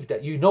 you've believed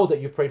that, you know that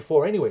you've prayed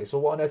 4 anyway. So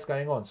what on earth's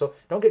going on? So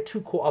don't get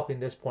too caught up in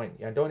this point.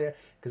 Yeah, don't,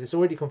 because it's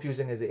already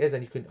confusing as it is,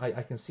 and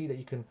I can see that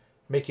you can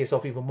make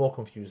yourself even more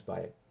confused by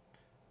it,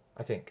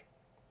 I think.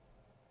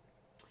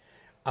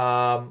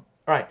 All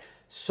right.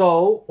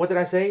 So what did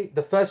I say?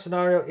 The first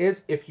scenario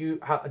is if you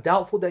are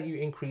doubtful that you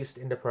increased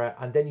in the prayer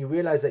and then you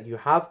realize that you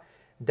have,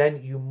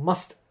 then you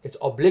must, it's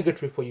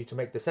obligatory for you to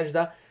make the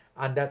sajda,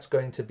 and that's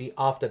going to be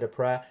after the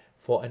prayer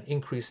for an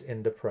increase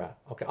in the prayer.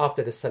 Okay,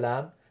 after the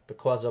salam,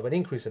 because of an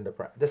increase in the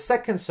prayer. The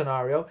second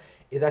scenario,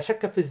 إذا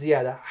شك في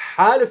الزيادة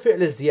حال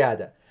فعل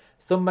الزيادة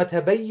ثم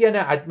تبين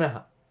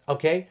عدمها.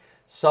 Okay,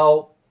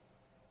 so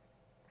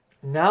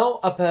now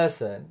a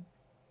person,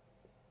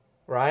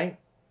 right,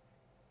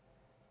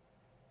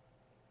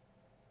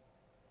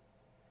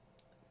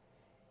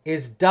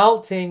 is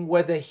doubting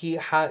whether he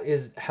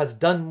has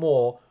done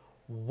more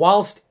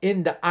whilst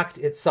in the act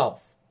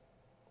itself.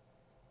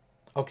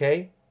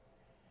 Okay?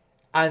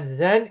 And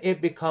then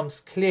it becomes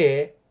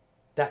clear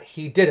that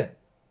he didn't.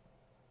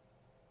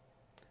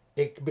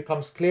 It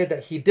becomes clear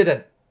that he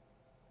didn't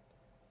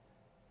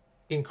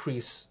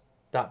increase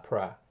that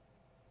prayer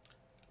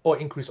or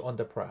increase on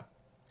the prayer.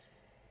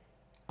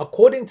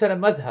 According to the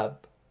madhab,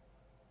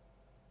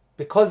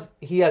 because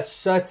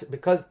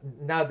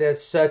now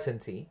there's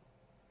certainty,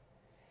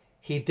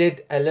 he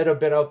did a little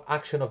bit of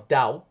action of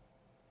doubt.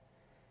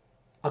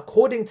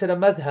 According to the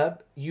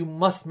madhab, you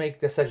must make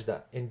the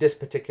sajda in this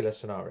particular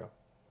scenario.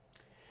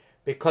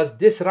 Because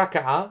this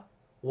rak'ah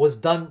was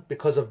done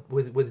because of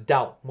with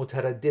doubt,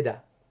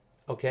 mutaraddida.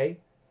 Okay?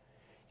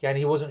 And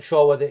he wasn't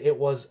sure whether it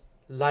was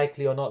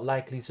likely or not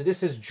likely. So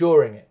this is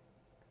during it.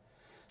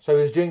 So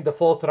he was doing the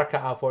 4th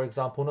rak'ah, for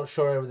example, not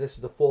sure whether this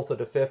is the 4th or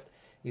the 5th.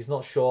 He's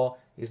not sure.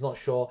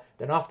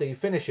 Then after he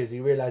finishes, he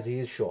realizes he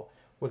is sure.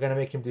 We're going to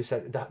make him do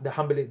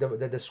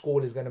sajda. The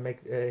school is going to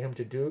make him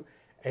to do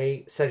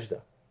a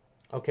sajda.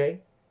 Okay?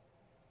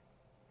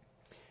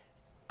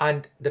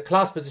 And the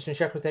class position,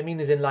 Shaykh Uthaymeen,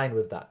 is in line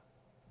with that.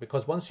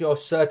 Because once you're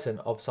certain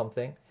of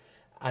something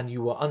and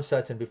you were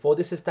uncertain before,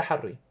 this is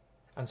taharri.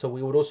 And so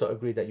we would also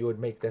agree that you would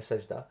make the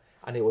sajda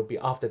and it would be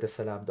after the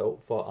salam though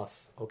for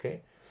us.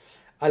 Okay?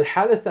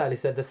 Al-hal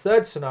thalitha, the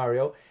third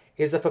scenario,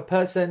 is if a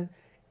person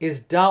is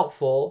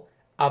doubtful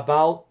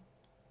about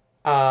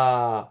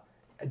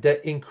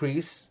the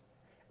increase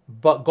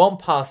but gone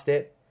past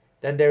it,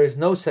 then there is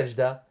no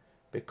sajda,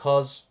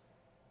 because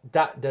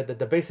that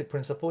the basic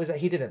principle is that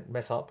he didn't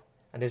mess up.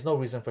 and there's no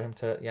reason for him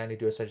to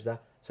do a sajda,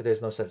 so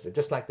there's no sajda,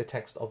 just like the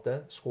text of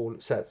the school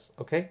says.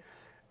 Okay,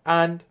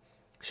 and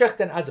Sheikh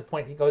then adds a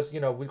point. He goes,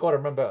 we've got to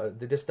remember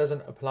that this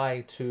doesn't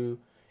apply to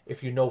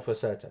if you know for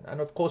certain,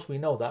 and of course we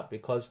know that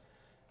because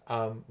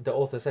the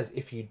author says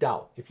if you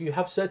doubt, if you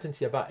have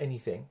certainty about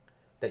anything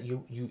that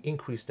you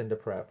increased in the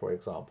prayer, for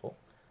example,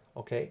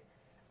 okay,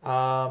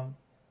 then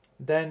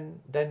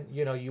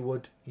you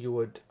would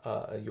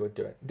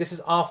do it. This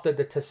is after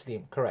the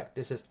taslim, correct?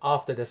 This is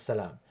after the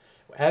salam.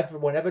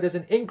 Whenever there's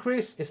an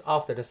increase, it's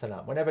after the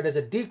salam. Whenever there's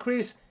a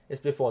decrease,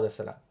 it's before the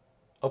salam.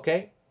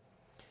 Okay.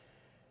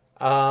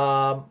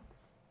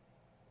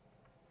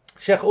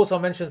 Sheikh also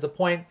mentions the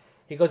point.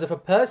 He goes, if a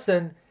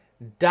person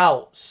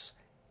doubts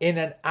in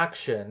an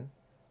action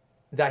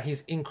that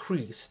he's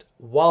increased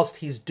whilst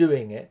he's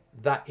doing it,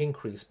 that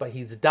increase, but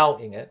he's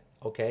doubting it,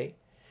 okay,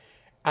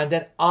 and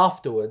then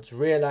afterwards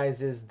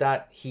realizes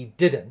that he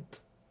didn't,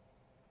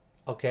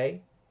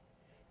 okay,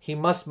 he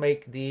must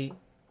make the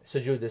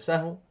sujood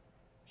al-sahw.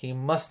 He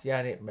must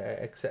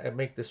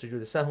make the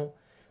sujood al-sahw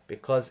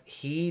because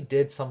he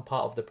did some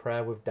part of the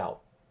prayer with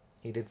doubt.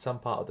 He did some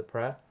part of the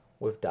prayer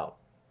with doubt,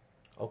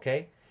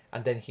 okay,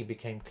 and then he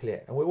became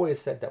clear. And we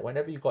always said that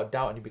whenever you got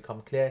doubt and you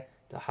become clear,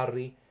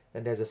 tahari,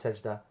 then there's a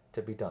sajda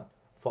to be done.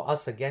 For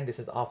us, again, this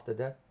is after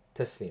the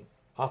taslim.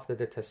 After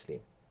the taslim.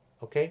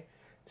 Okay?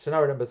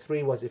 Scenario number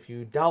 3 was if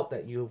you doubt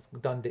that you've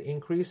done the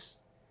increase,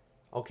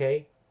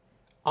 okay,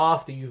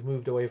 after you've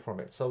moved away from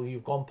it. So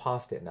you've gone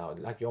past it now,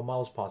 like you're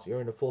miles past.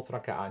 You're in the 4th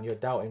rak'ah and you're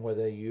doubting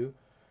whether you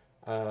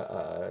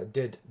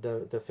did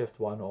the 5th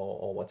one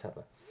or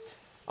whatever.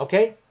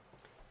 Okay?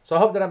 So I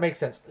hope that makes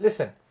sense.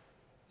 Listen.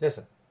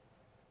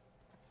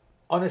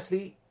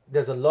 Honestly,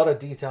 there's a lot of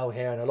detail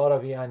here and a lot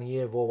of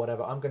yiv or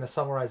whatever. I'm going to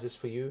summarize this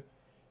for you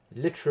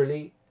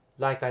literally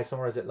like I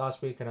summarized it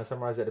last week and I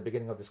summarized it at the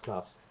beginning of this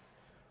class.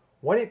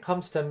 When it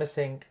comes to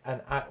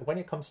when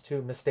it comes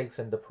to mistakes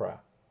in the prayer,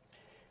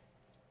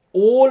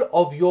 all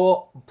of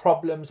your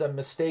problems and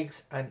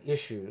mistakes and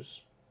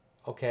issues,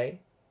 okay,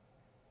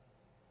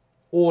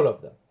 all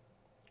of them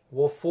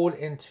will fall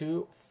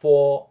into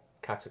 4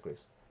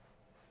 categories,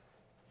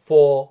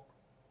 4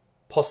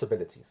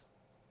 possibilities.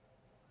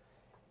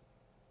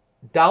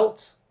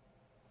 Doubt,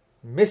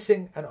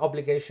 missing an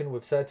obligation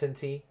with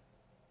certainty,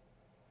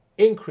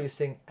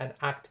 increasing an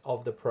act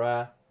of the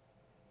prayer,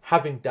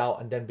 having doubt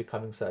and then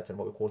becoming certain,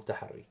 what we call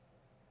tahari.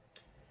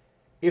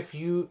 If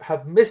you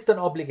have missed an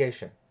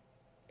obligation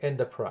in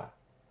the prayer,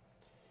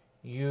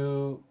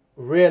 you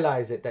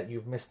realize it that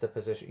you've missed the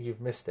position,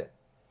 you've missed it.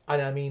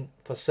 And I mean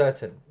for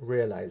certain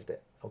realized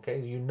it. Okay,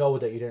 you know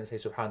that you didn't say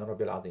Subhana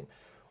Rabbil Azim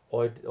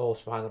or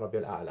Subhana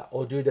Rabbil A'la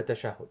or do the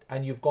tashahhud,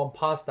 and you've gone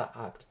past that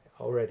act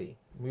already,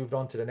 moved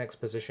on to the next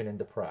position in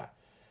the prayer.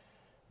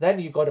 Then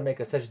you've got to make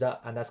a sajda,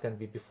 and that's going to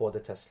be before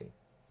the taslim.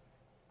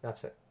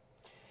 That's it.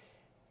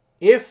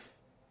 If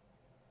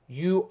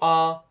you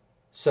are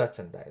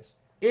certain, that is,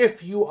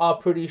 if you are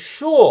pretty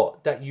sure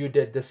that you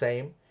did the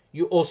same,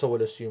 you also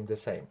will assume the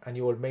same, and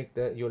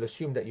you'll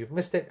assume that you've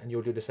missed it, and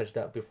you'll do the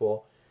sajda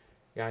before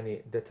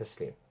the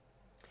taslim.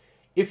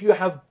 If you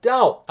have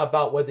doubt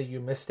about whether you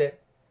missed it,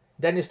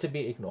 then it's to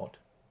be ignored.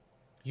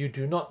 You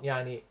do not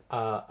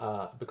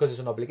because it's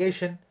an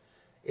obligation,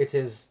 it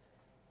is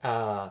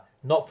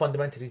not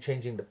fundamentally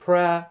changing the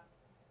prayer.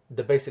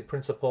 The basic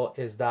principle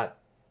is that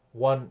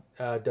one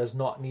does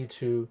not need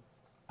to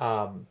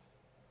as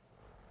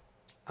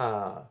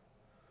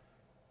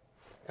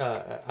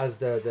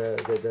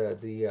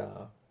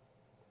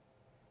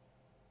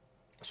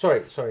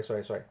sorry.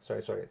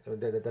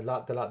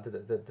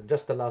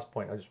 Just the last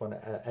point I just want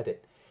to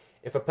edit.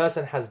 If a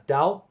person has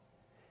doubt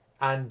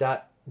and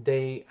that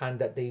they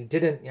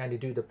didn't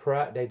do the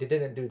prayer, they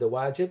didn't do the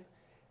wajib,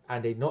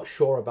 and they're not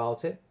sure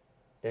about it,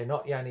 they're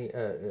not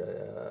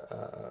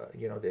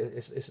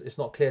it's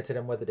not clear to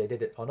them whether they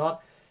did it or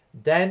not,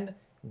 then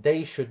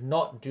they should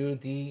not do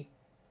the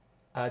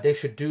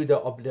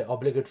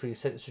obligatory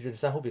sujood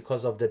sahw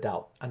because of the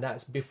doubt, and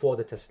that's before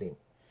the taslim.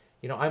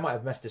 I might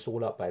have messed this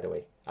all up, by the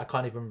way. I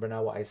can't even remember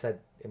now what I said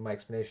in my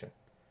explanation.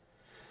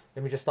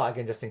 Let me just start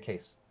again just in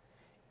case.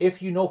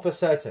 If you know for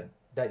certain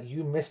that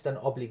you missed an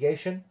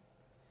obligation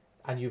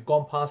and you've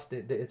gone past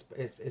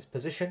its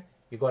position,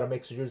 you've got to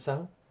make sujood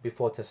sahw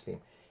before taslim.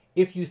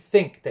 If you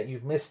think that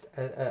you've missed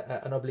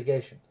an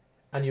obligation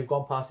and you've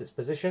gone past its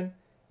position,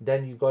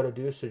 then you've got to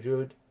do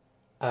sujood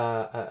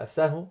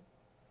sahw.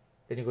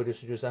 Then you go to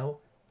sujood sahw,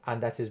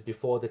 and that is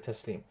before the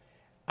taslim.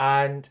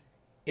 And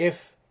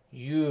if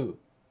you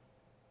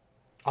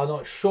are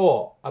not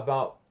sure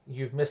about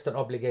you've missed an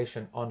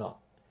obligation or not,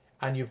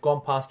 and you've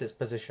gone past its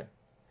position,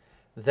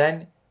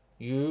 then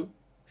you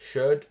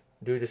should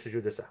do the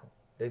sujood sahw.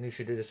 Then you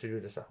should do the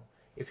sujood sahw.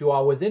 If you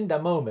are within the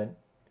moment,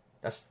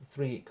 that's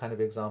 3 kind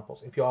of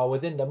examples. If you are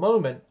within the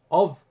moment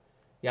of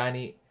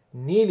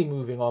nearly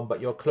moving on,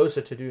 but you're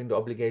closer to doing the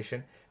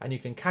obligation and you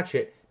can catch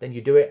it, then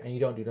you do it and you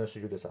don't do no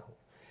sujood sahw.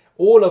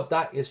 All of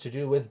that is to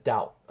do with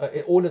doubt.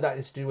 All of that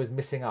is to do with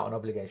missing out on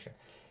obligation.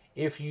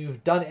 If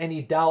you've done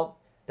any doubt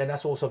then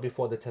that's also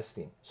before the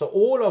taslim. So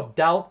all of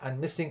doubt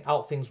and missing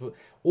out things,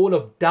 all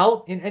of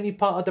doubt in any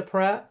part of the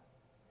prayer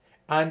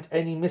and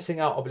any missing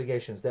out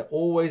obligations, they're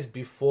always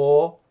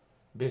before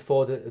the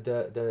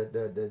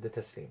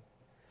taslim.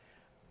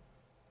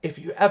 If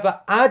you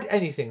ever add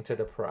anything to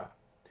the prayer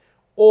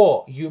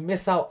or you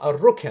miss out a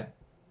rukn,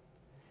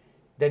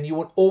 then you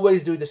will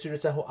always do the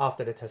sujood sahwi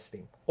after the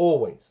taslim.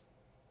 Always.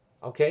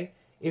 Okay?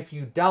 If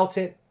you doubt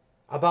it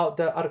about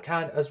the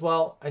arkan as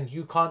well and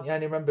you can't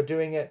remember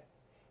doing it,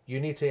 you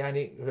need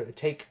to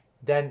take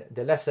then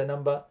the lesser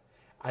number,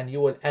 and you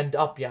will end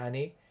up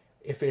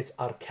if it's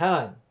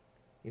arkan,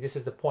 this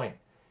is the point,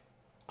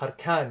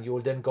 arkan, you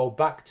will then go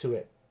back to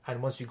it,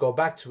 and once you go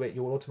back to it,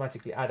 you will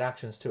automatically add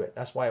actions to it.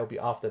 That's why it will be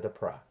after the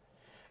prayer.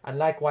 And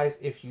likewise,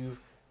 if you've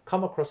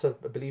come across a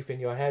belief in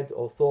your head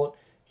or thought,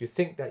 you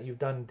think that you've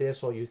done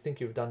this or you think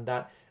you've done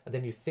that, and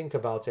then you think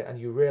about it and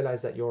you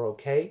realize that you're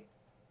okay,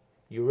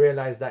 you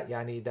realize that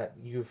that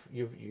you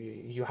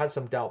had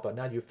some doubt but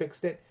now you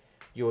fixed it,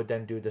 you would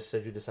then do the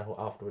sujood sahwi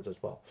afterwards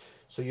as well.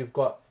 So you've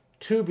got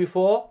 2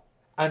 before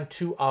and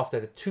 2 after.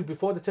 The 2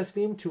 before the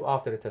taslim, 2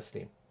 after the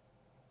taslim.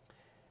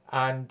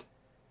 And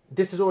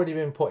this has already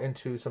been put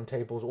into some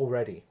tables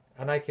already.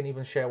 And I can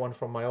even share one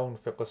from my own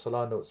fiqh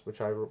salah notes, which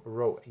I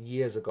wrote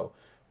years ago.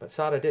 But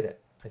Sarah did it,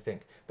 I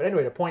think. But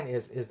anyway, the point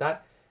is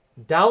that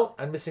doubt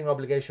and missing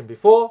obligation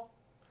before,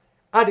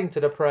 adding to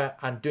the prayer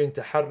and doing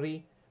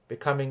tahari,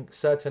 becoming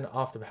certain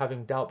after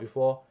having doubt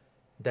before,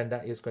 then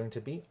that is going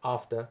to be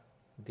after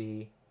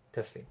the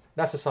taslim.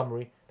 That's a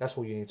summary. That's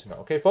all you need to know.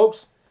 Okay,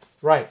 folks?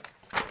 Right.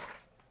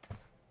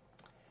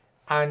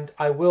 And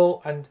I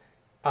will, and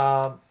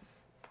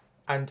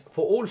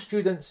for all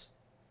students,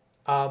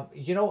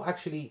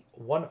 actually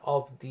one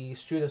of the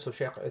students of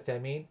Shaykh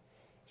Uthaymeen,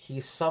 he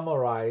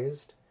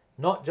summarized,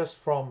 not just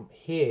from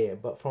here,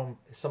 but from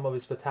some of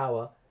his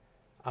fatwa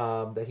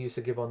that he used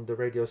to give on the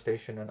radio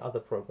station and other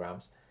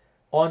programs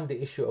on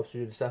the issue of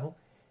sujood sahwi.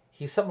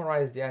 He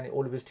summarized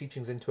all of his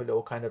teachings into a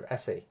little kind of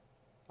essay.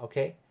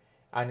 Okay,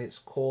 and it's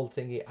called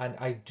thingy, and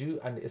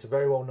it's a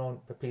very well known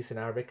piece in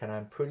Arabic, and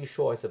I'm pretty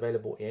sure it's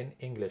available in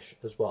English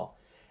as well,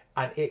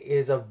 and it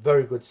is a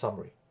very good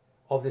summary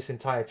of this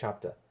entire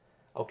chapter.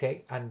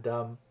 Okay, and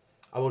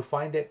I will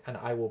find it and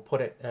I will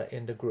put it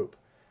in the group,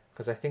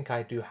 because I think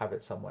I do have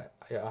it somewhere.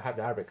 I have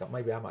the Arabic,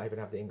 maybe I might even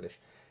have the English,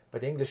 but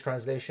the English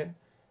translation,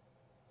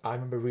 I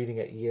remember reading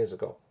it years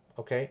ago.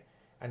 Okay,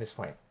 and it's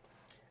fine,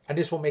 and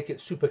this will make it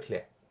super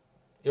clear.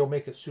 It will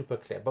make it super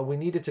clear. But we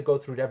needed to go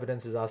through the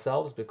evidences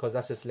ourselves, because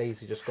that's just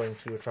lazy, just going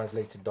through a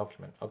translated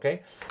document.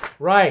 Okay?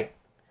 Right.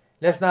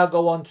 Let's now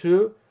go on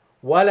to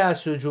وَلَا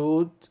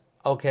سُجُود.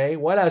 Okay?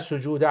 وَلَا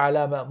سُجُود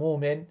عَلَى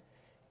مَأْمُومٍ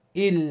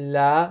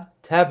إِلَّا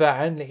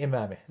تَبَعًا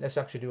لِإِمَامِهِ. Let's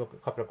actually do a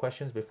couple of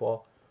questions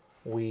before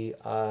we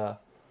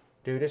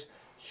do this.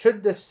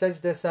 Should the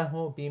sajda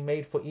sahwi be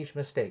made for each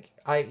mistake?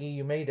 I.e.,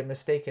 you made a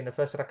mistake in the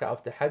first rak'ah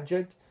of the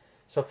Tahajjud.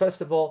 So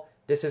first of all,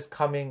 this is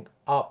coming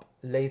up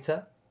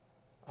later.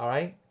 All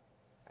right,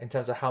 in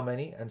terms of how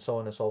many and so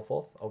on and so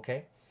forth.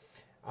 Okay,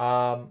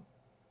 and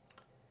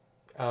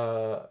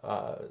I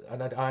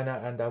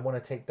want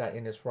to take that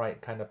in its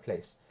right kind of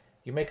place.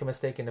 You make a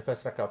mistake in the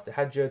first rak'ah of the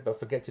Tahajjud, but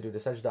forget to do the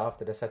sajda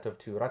after the set of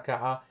 2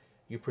 rak'ah.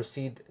 You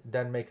proceed,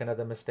 then make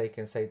another mistake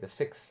in, say, the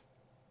 6th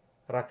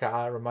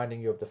rak'ah,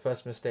 reminding you of the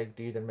first mistake.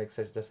 Do you then make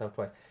sajda sahwi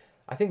twice?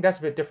 I think that's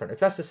a bit different. If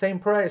that's the same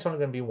prayer, it's only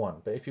going to be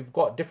 1. But if you've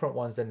got different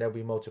ones, then there'll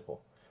be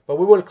multiple. But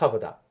we will cover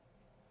that.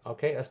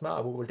 Okay,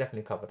 Asma, we will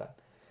definitely cover that.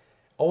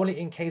 Only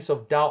in case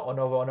of doubt on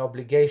an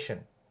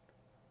obligation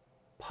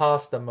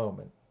past the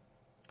moment,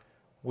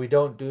 we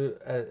don't do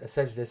a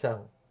sajda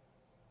sahwi.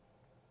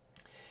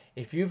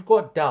 If you've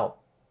got doubt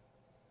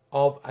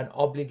of an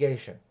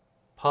obligation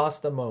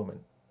past the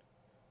moment,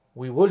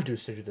 we will do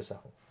sajda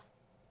sahwi.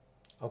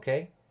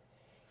 Okay?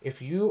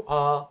 If you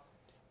are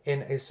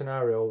in a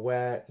scenario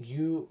where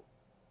you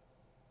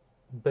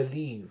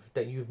believe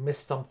that you've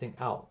missed something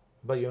out,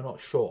 but you're not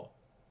sure,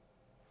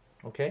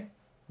 okay,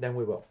 then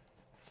we will.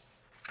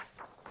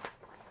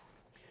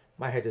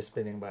 My head is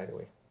spinning, by the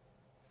way.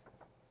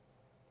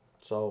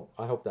 So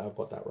I hope that I've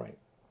got that right,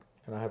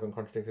 and I haven't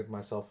contradicted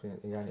myself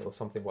of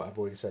something what I've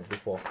already said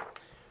before.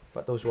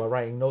 But those who are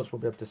writing notes will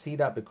be able to see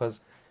that,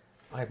 because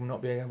I'm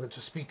not being able to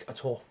speak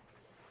at all.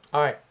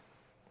 All right.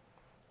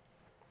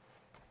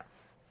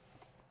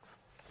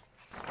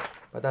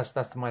 But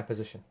that's my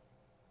position.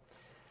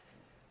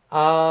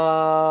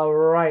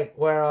 Right,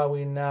 where are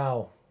we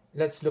now?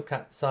 Let's look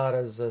at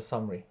Sarah's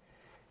summary.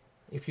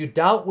 If you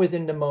doubt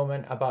within the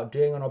moment about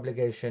doing an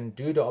obligation,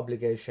 do the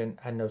obligation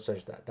and no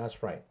sajda.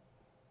 That's right.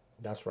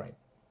 That's right.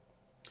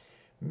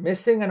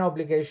 Missing an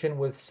obligation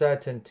with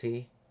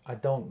certainty. I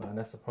don't, man.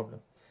 That's the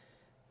problem.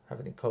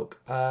 Have any coke?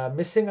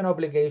 Missing an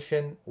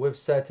obligation with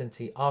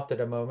certainty after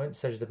the moment,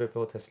 sajda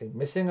before taslim.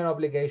 Missing an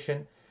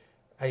obligation,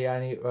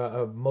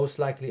 most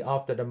likely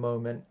after the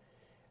moment.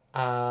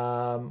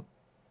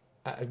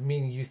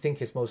 Meaning you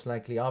think it's most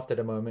likely after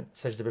the moment,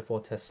 sajda before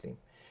taslim.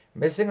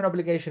 Missing an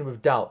obligation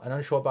with doubt and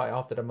unsure about it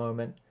after the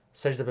moment,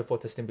 sajda before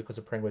taslim because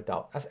of praying with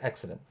doubt. That's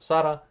excellent.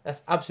 Sarah,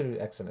 that's absolutely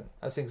excellent.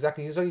 That's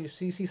exactly, so you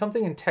see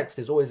something in text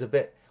is always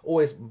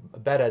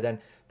better than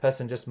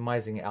person just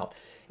mising it out.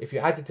 If you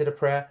add it to the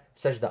prayer,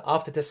 sajda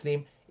after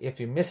taslim. If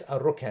you miss a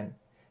rukn,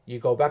 you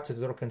go back to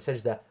the rukn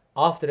sajda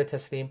after the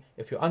taslim.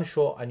 If you're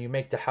unsure and you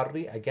make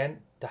taharri,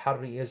 again,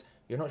 taharri is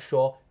you're not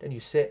sure, then you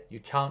sit, you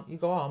count, you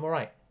go, oh, I'm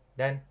alright.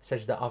 Then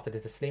sajda after the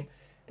taslim.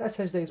 That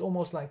sajda is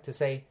almost like to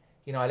say,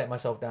 I let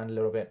myself down a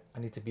little bit, I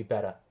need to be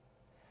better.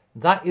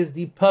 That is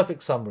the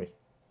perfect summary.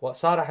 What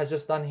Sarah has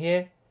just done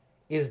here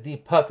is the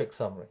perfect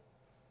summary.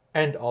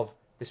 End of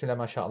Bismillah,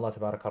 mashallah,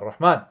 tabarak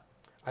ar-Rahman.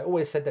 I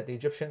always said that the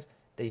Egyptians,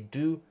 they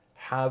do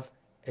have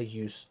a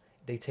use.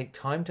 They take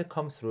time to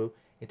come through.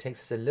 It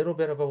takes us a little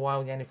bit of a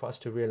while, for us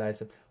to realize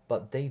them,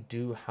 but they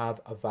do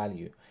have a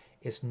value.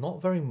 It's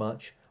not very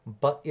much,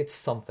 but it's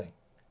something.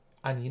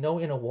 And in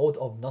a world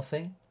of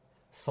nothing,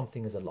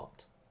 something is a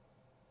lot.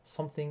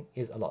 Something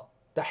is a lot.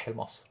 Dahil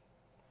Masr.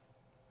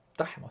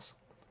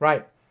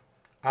 Right.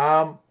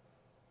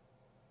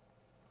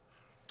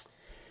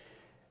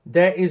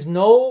 There is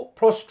no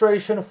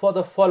prostration for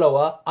the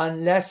follower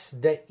unless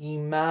the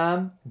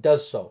Imam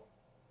does so.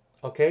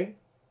 Okay?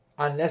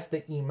 Unless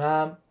the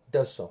Imam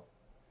does so.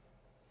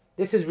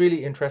 This is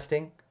really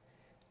interesting.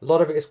 A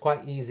lot of it is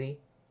quite easy.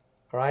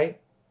 Right?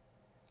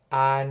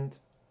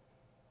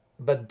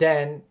 But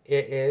then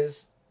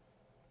it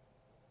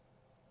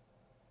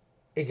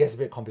gets a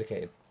bit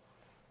complicated.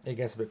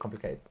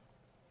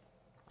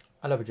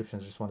 I love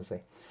Egyptians, I just want to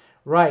say.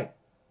 Right.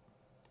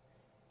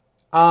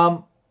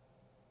 And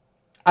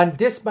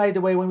this, by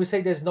the way, when we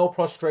say there's no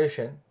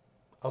prostration,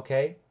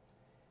 okay,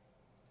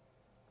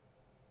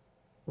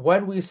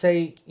 when we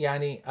say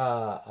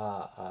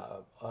no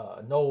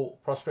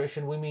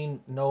prostration, we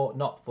mean no,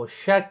 not for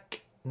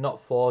shak,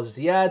 not for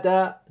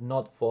ziyada,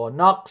 not for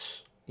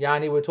naqs.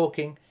 We're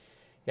talking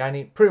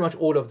pretty much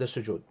all of the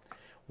sujood.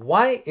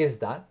 Why is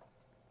that?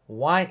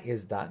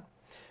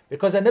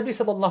 Because the Nabi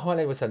sallallahu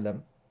alayhi wa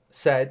sallam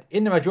said,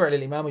 إِنَّمَا جُعِلَ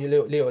الْإِمَامُ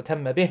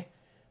لِيُؤْتَمَّ بِهِ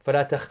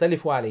فَلَا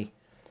تَخْتَلِفُوا عَلَيْهِ.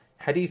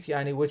 Hadith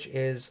which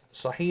is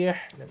sahih.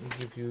 Let me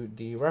give you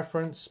the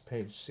reference,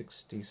 page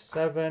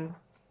 67.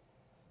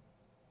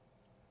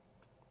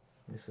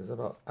 This is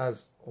about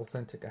as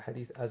authentic a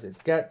hadith as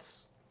it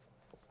gets.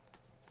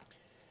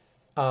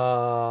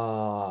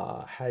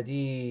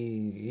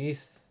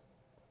 Hadith.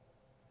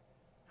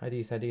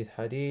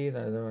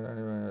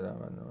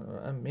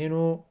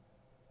 أمنوا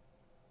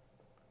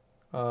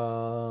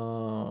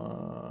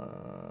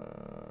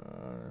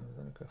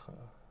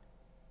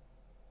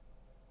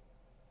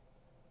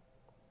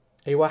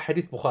أيوة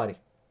حديث بخاري.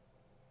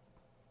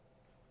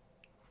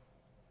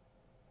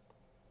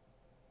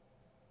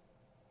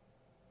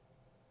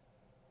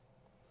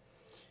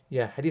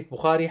 Hadith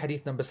Bukhari,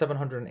 hadith number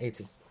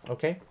 780.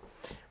 Okay,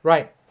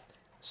 right.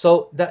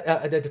 So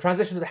the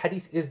translation of the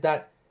hadith is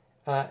that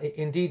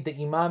indeed the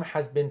Imam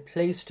has been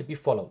placed to be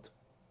followed.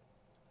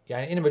 The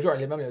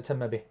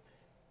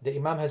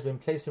Imam has been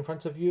placed in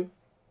front of you,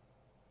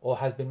 or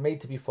has been made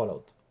to be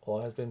followed,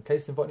 or has been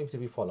placed in front of you to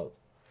be followed.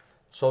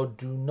 So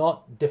do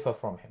not differ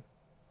from him.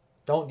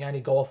 Don't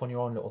go off on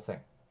your own little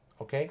thing.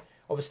 Okay?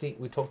 Obviously,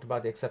 we talked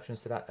about the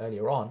exceptions to that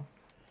earlier on.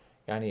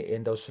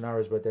 In those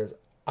scenarios where there's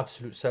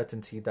absolute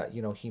certainty that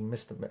he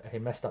messed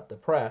up the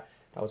prayer.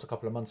 That was a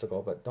couple of months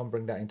ago, but don't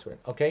bring that into it.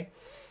 Okay?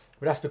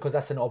 But that's because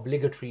that's an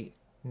obligatory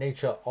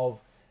nature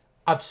of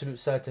absolute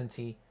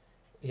certainty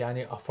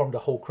from the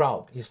whole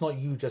crowd. It's not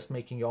you just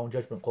making your own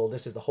judgment call.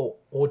 This is the whole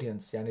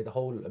audience, the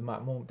whole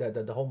ma'mum,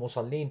 the whole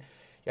musallin,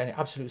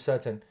 absolute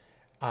certain,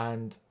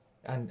 and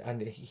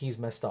he's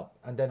messed up,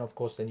 and then of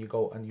course you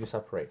go and you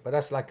separate. But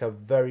that's like a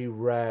very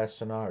rare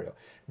scenario.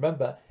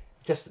 Remember,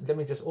 let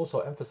me also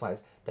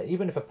emphasize that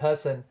even if a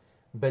person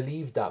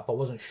believed that but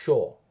wasn't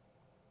sure,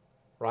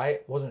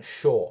 right, wasn't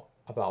sure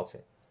about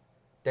it,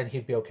 then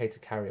he'd be okay to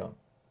carry on,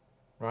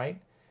 right?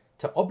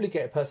 To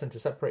obligate a person to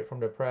separate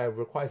from the prayer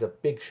requires a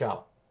big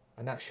shout,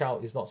 and that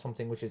shout is not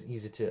something which is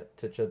easy to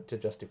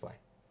justify.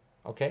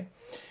 Okay?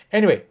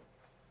 Anyway,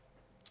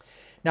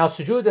 now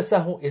sujood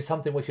as-sahw is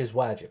something which is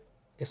wajib.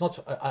 It's not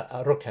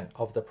a rukn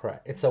of the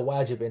prayer. It's a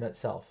wajib in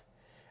itself.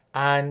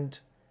 And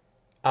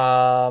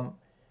there's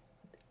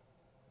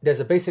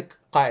a basic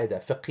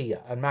qaida,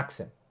 fiqhiyya, a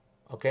maxim.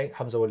 Okay?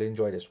 Hamza will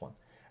enjoy this one.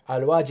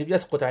 Al-wajib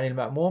yasqut 'an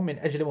al-ma'mum min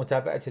ajli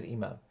mutaba'at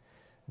al-imam.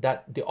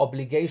 That the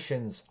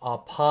obligations are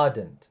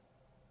pardoned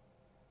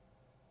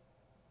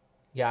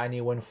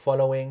when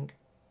following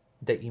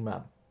the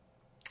imam.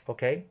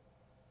 Okay?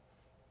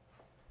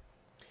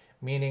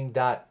 Meaning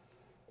that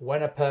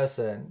when a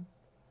person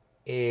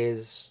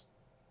is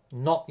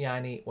not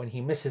when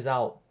he misses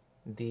out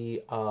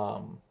the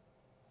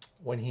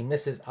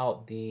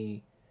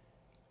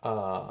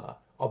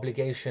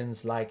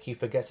obligations, like he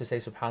forgets to say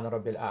Subhana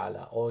Rabbil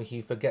A'la, or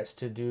he forgets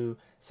to do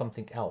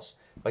something else,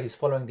 but he's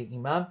following the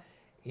imam.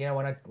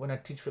 When I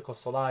teach fiqh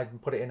salah, I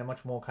put it in a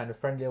much more kind of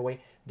friendlier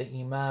way. The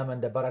imam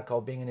and the barakah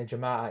of being in a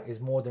jama'ah is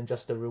more than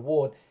just a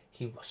reward.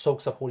 He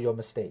soaks up all your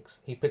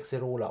mistakes. He picks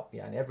it all up.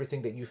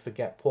 Everything that you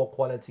forget, poor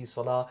quality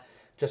salah,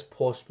 just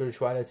poor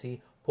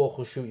spirituality, poor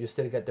khushu, you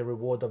still get the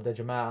reward of the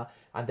jama'ah.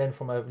 And then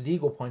from a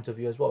legal point of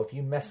view as well, if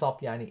you mess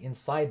up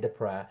inside the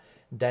prayer,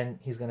 then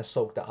he's going to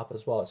soak that up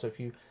as well. So if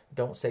you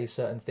don't say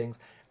certain things,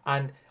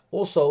 and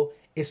also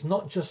it's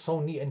not just so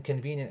neat and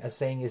convenient as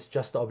saying it's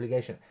just the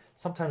obligation.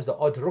 Sometimes the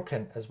odd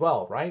rukn as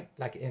well, right?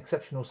 Like in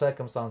exceptional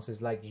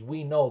circumstances, like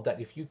we know that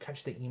if you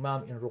catch the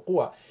imam in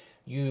ruku',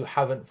 you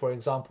haven't, for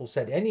example,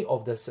 said any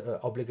of this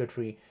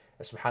obligatory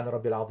Subhana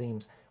Rabbil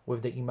Azeems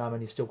with the imam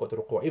and you've still got the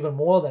ruku'. Even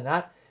more than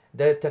that,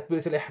 the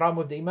Takbirat al-Ihram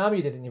with the imam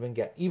you didn't even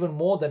get. Even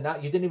more than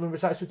that, you didn't even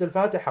recite Surah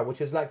Al-Fatiha, which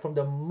is like from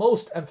the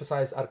most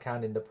emphasized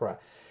arkan in the prayer.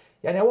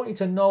 And I want you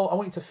to know, I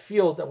want you to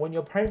feel that when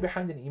you're praying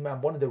behind an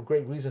imam, one of the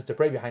great reasons to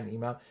pray behind the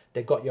imam,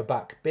 they got your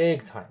back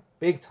big time,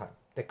 big time.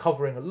 They're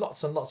covering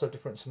lots and lots of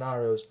different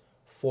scenarios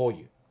for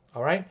you.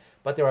 All right,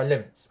 but there are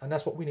limits, and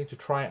that's what we need to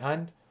try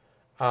and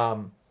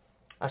oh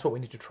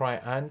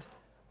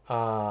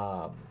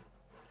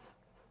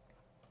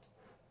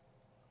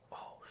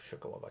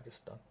sugar, what have I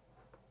just done?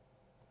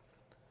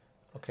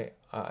 Okay,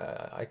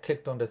 I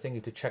clicked on the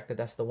thingy to check that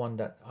that's the one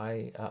that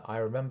I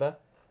remember,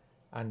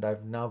 and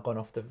I've now gone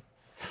off the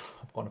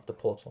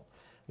portal.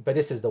 But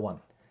this is the one.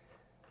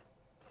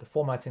 The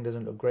formatting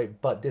doesn't look great,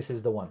 but this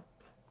is the one.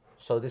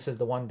 So this is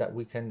the one that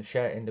we can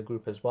share in the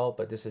group as well,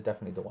 but this is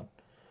definitely the one.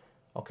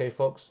 Okay,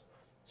 folks?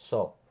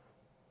 So,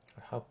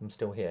 I hope I'm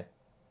still here,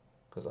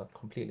 because I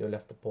completely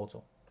left the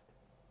portal.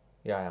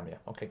 Yeah, I am, yeah.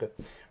 Okay, good.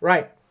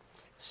 Right.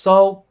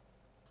 So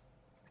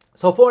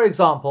for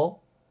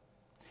example,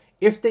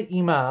 if the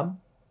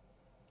imam,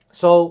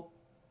 so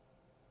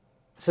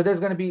there's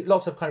going to be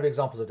lots of kind of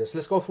examples of this.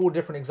 Let's go through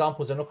different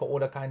examples and look at all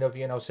the kind of,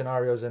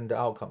 scenarios and the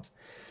outcomes.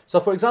 So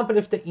for example,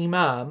 if the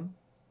imam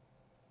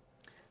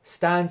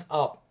stands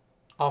up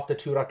after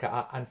 2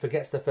 rak'ah and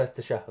forgets the first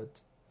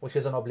tashahhud, which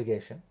is an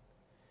obligation,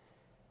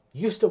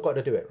 you've still got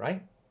to do it,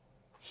 right?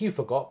 He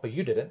forgot, but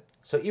you didn't.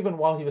 So even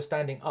while he was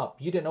standing up,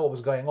 you didn't know what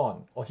was going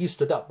on. Or he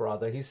stood up,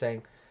 rather. He's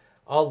saying,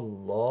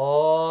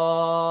 Allahu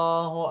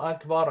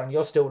Akbar, and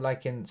you're still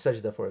like in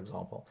sajda, for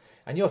example.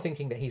 And you're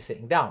thinking that he's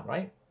sitting down,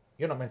 right?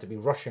 You're not meant to be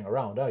rushing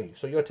around, are you?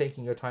 So you're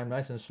taking your time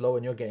nice and slow,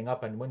 and you're getting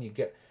up, and when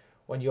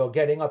you're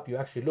getting up, you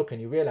actually look and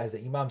you realize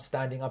that Imam's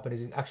standing up and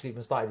he's actually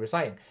even started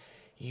reciting.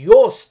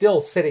 You're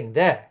still sitting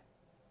there.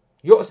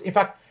 In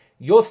fact,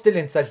 you're still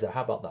in sajda.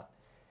 How about that?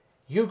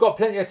 You got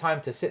plenty of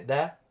time to sit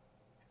there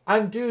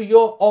and do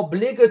your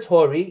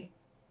obligatory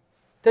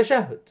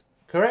tashahhud,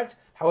 correct?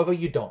 However,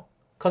 you don't.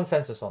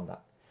 Consensus on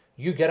that.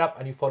 You get up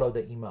and you follow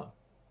the imam.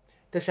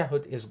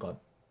 Tashahhud is gone.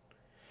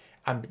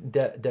 And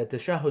the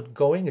tashahhud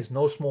going is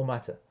no small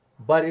matter.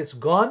 But it's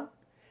gone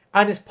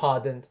and it's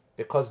pardoned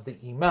because the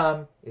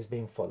imam is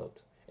being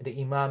followed. The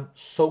imam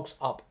soaks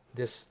up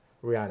this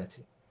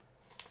reality.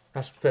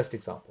 That's the first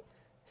example.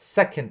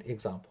 Second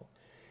example.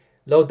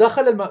 لو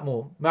دخل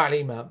المأموم مع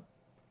الإمام.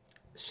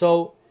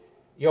 So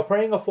you're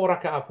praying a 4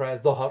 rak'ah prayer,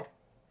 dhuhr,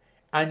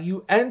 and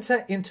you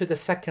enter into the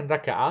second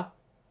rak'ah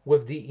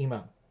with the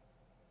imam.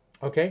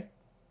 Okay?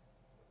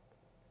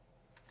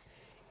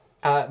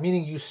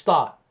 Meaning you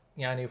start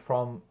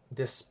from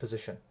this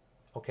position.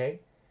 Okay?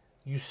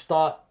 You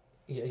start,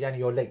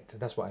 you're late.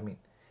 That's what I mean.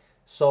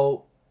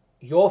 So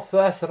your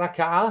first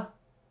rak'ah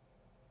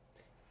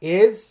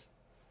is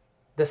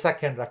the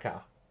second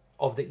rak'ah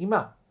of the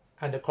imam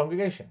and the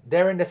congregation.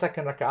 They're in the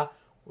second rak'ah,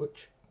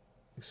 which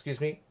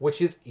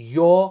is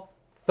your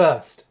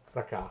first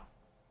rak'ah.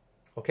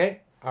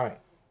 Okay? All right.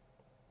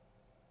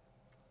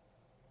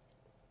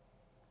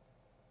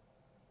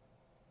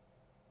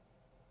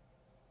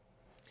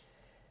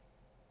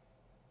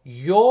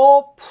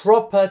 Your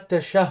proper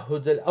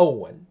tashahhud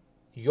al-awwal,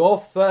 your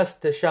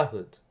first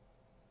tashahhud,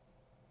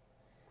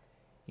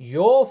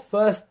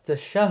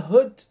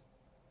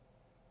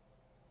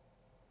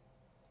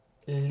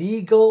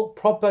 legal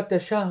proper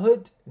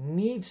tashahhud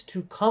needs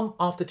to come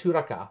after 2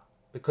 rak'ah,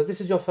 because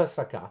this is your first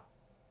rak'ah.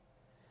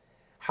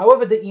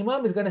 However, the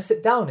imam is going to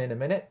sit down in a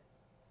minute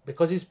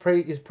because he's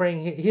praying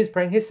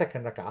his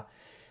second rak'ah,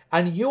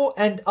 and you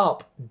end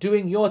up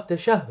doing your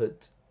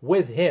tashahhud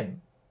with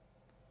him.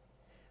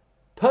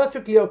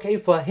 Perfectly okay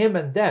for him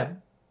and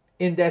them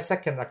in their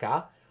second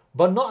rak'ah,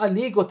 but not a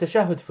legal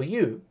tashahhud for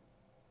you,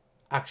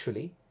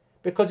 actually,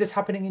 because it's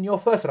happening in your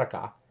first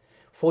rak'ah.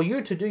 For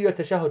you to do your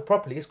tashahhud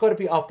properly, it's got to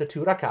be after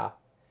 2 rak'ah,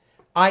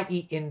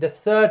 i.e. in the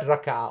third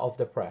rak'ah of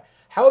the prayer.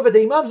 However,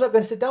 the imam's not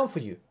going to sit down for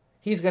you.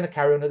 He's going to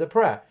carry on with the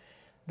prayer.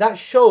 That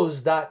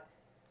shows that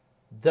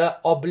the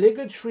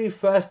obligatory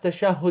first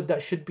tashahhud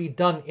that should be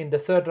done in the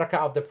third rak'ah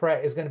of the prayer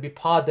is going to be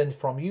pardoned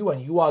from you,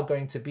 and you are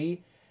going to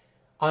be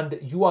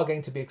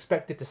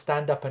expected to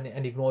stand up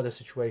and ignore the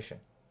situation.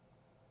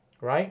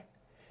 Right?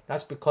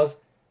 That's because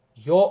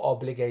your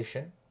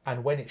obligation,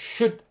 and when it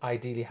should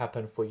ideally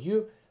happen for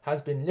you,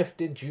 has been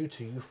lifted due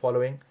to you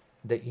following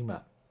the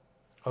imam.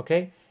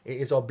 Okay? It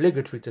is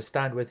obligatory to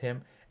stand with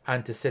him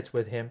and to sit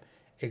with him,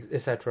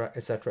 etc.,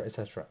 etc.,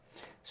 etc.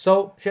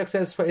 So, Sheikh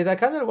says, فَإِذَا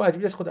كَانَ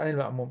الْوَاجِبْ يَسْقُطْ عَنِ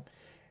الْمَأْمُومِ.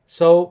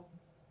 So,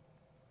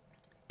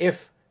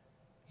 if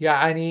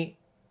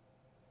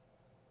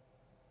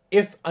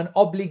an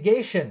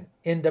obligation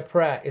in the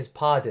prayer is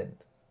pardoned,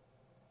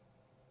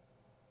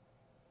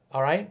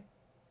 all right,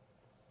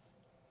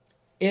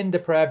 in the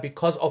prayer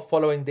because of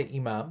following the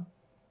Imam,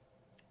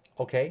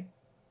 okay,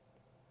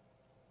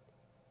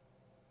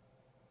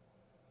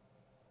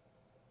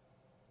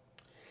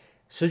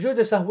 sujood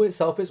sahwi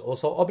itself is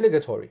also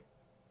obligatory.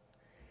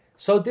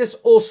 So this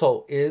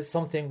also is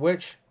something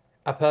which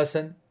a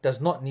person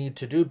does not need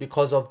to do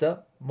because of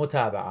the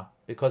mutaba'ah,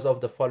 because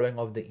of the following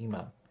of the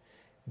Imam.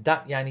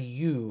 That yani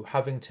you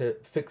having to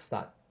fix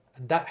that.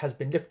 And that has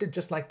been lifted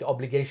just like the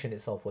obligation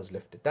itself was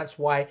lifted. That's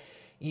why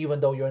even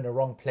though you're in the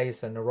wrong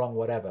place and the wrong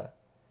whatever,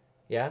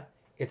 yeah,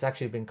 it's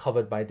actually been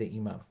covered by the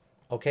Imam.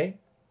 Okay?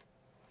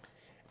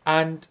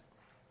 And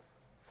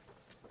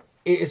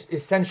it is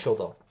essential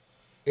though.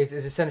 It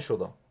is essential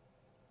though.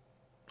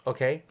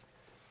 Okay?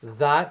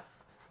 That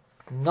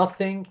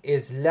nothing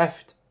is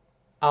left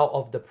out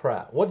of the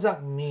prayer. What does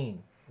that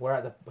mean? We're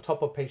at the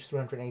top of page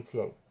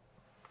 388.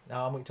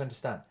 Now I want you to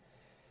understand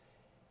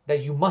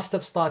that you must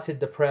have started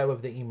the prayer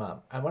with the Imam.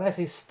 And when I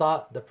say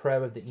start the prayer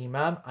with the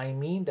Imam, I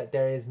mean that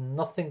there is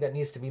nothing that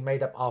needs to be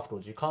made up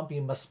afterwards. You can't be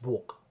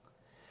masbuq.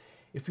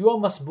 If you are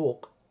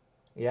masbuq,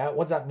 yeah,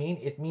 what does that mean?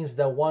 It means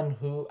the one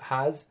who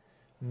has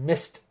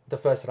missed the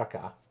first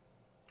rak'ah.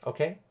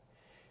 Okay?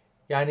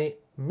 Yani,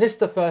 missed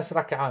the first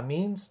rak'ah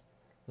means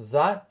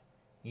that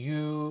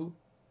you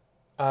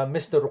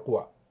missed the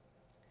ruku'.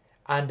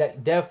 And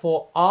that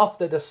therefore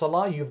after the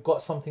salah you've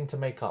got something to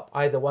make up.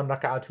 Either 1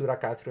 rak'ah, 2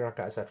 rak'ah, 3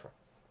 rak'ah, etc.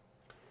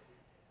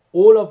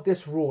 All of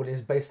this rule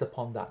is based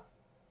upon that.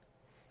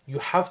 You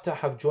have to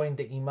have joined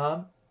the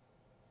Imam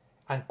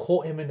and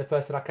caught him in the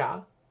first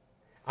rak'ah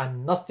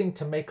and nothing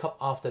to make up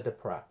after the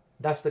prayer.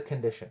 That's the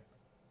condition.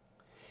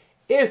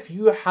 If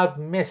you have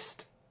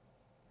missed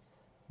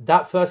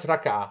that first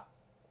rak'ah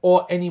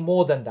or any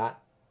more than that,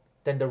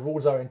 then the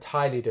rules are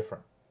entirely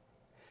different.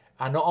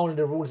 And not only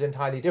the rules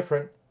entirely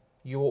different,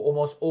 you will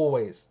almost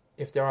always,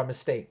 if there are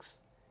mistakes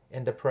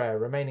in the prayer,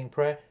 remaining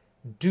prayer,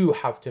 do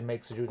have to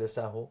make sujood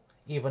al-sahwi,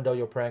 even though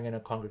you're praying in a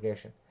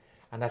congregation.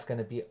 And that's going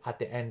to be at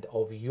the end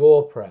of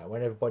your prayer,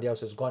 when everybody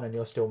else is gone and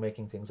you're still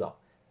making things up.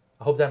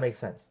 I hope that makes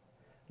sense.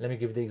 Let me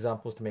give you the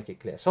examples to make it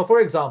clear. So for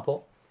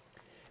example,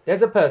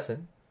 there's a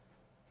person,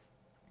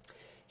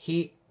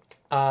 he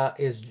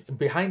is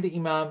behind the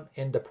Imam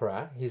in the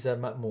prayer. He's a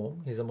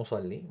ma'moom, he's a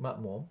musalli,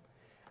 ma'moom,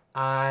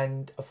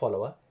 and a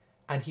follower.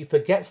 And he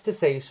forgets to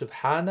say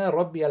Subhana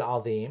Rabbi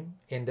al-Azim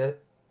in the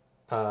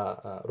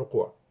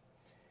ruku'.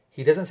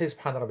 He doesn't say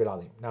Subhana Rabbi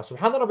al-Azim. Now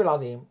Subhana Rabbi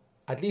al-Azim,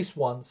 at least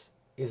once,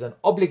 is an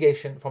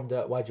obligation from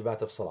the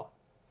wajibat of salah.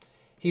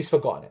 He's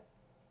forgotten it.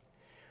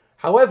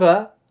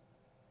 However,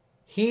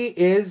 he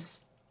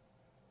is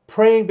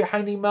praying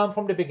behind the Imam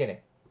from the beginning.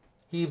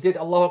 He did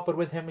Allahu Akbar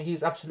with him,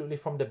 he's absolutely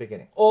from the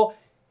beginning. Or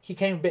he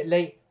came a bit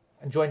late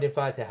and joined in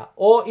Fatiha.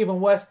 Or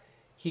even worse,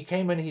 he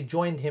came and he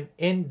joined him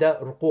in the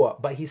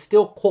ruku', but he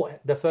still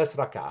caught the first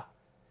rak'ah.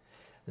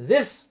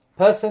 This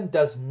person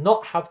does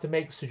not have to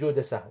make sujood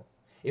al-sahwi.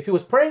 If he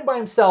was praying by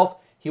himself,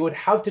 he would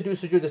have to do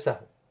sujood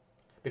al-sahwi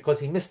because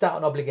he missed out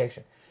on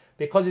obligation.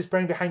 Because he's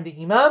praying behind the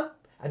Imam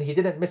and he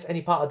didn't miss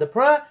any part of the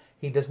prayer,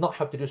 he does not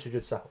have to do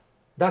sujood al-sahwi.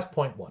 That's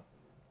point one.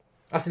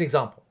 That's an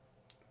example.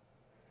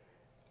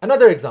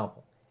 Another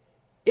example.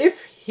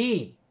 If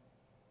he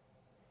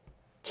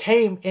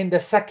came in the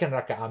second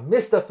rak'ah,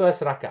 missed the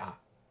first rak'ah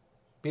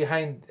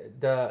behind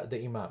the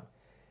Imam,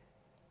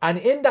 and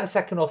in that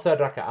second or third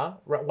rak'ah,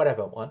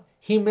 whatever one,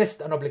 he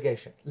missed an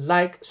obligation,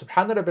 like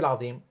Subhana Rabbil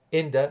Azim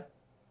in the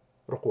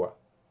ruku'.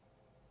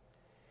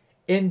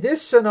 In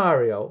this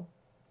scenario,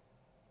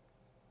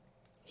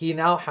 he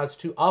now has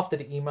to, after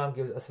the Imam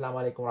gives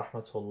Assalamu alaikum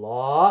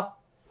rahmatullah,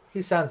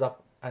 he stands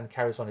up and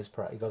carries on his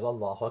prayer. He goes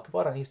Allahu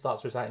Akbar and he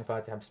starts reciting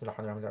Fatiha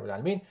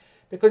Bismillahirrahmanirrahim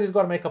because he's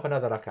got to make up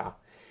another rak'ah.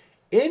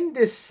 In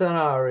this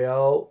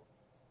scenario,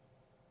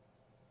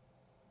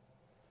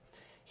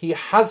 he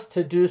has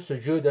to do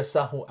sujood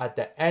al-sahwi at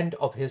the end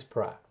of his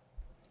prayer.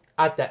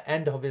 At the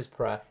end of his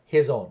prayer,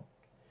 his own.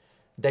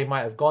 They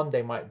might have gone,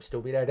 they might still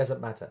be there, it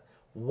doesn't matter.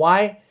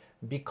 Why?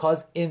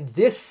 Because in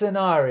this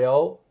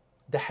scenario,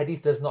 the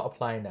hadith does not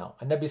apply now.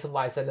 And Nabi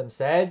sallallahu alayhi wa sallam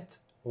said,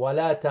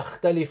 وَلَا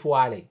تَخْتَلِفُوا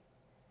عَلَيْهِ.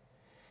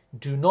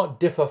 Do not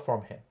differ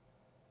from him.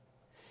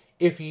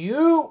 If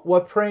you were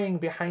praying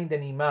behind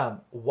an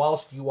Imam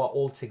whilst you are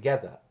all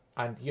together,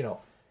 and you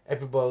know,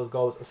 everybody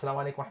goes,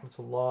 Assalamu alaikum wa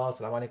rahmatullah,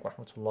 Assalamu alaikum wa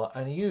rahmatullah,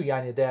 and you,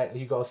 yani, there,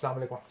 you go,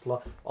 Assalamu alaikum wa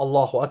rahmatullah,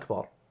 Allahu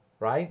Akbar,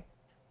 right?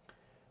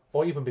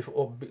 Or even before,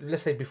 or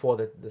let's say before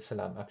the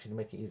salam, actually, to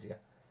make it easier,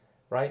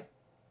 right?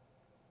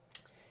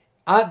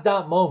 At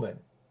that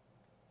moment,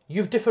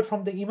 you've differed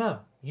from the Imam.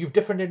 You've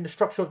differed in the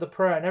structure of the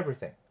prayer and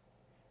everything.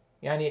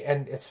 Yani,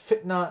 and it's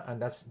fitna,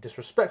 and that's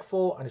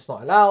disrespectful, and it's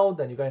not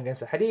allowed, and you're going against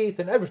the hadith,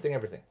 and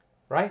everything,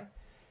 right?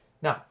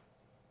 Now,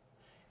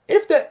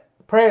 if the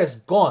prayer is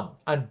gone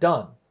and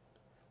done,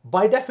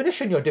 by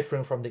definition you're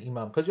differing from the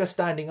Imam, because you're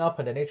standing up,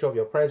 and the nature of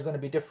your prayer is going to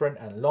be different,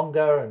 and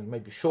longer, and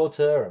maybe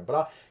shorter, and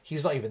blah.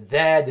 He's not even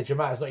there, the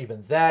Jama'ah is not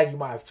even there, you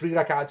might have 3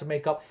 rak'ah to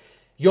make up.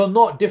 You're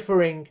not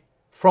differing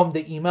from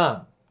the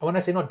Imam. And when I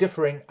say not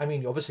differing, I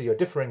mean obviously you're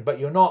differing, but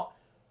you're not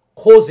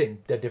causing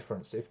the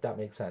difference, if that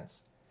makes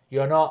sense.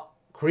 You're not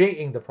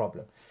creating the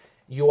problem.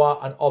 You are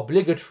an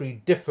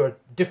obligatory different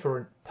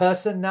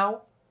person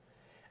now,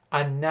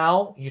 and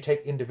now you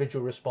take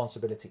individual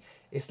responsibility.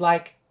 It's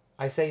like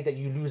I say that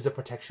you lose the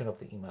protection of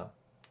the imam.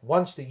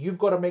 Once that you've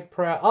got to make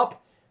prayer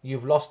up,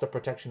 you've lost the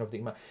protection of the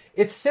imam.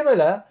 It's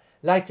similar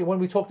like when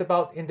we talked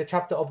about in the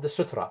chapter of the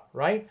sutra,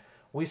 right?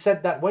 We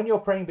said that when you're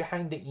praying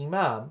behind the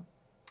imam,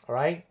 all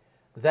right,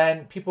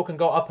 then people can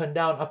go up and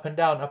down, up and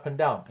down, up and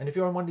down. And if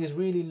you're on one of these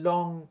really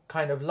long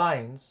kind of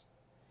lines,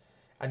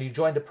 and you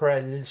join the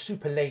prayer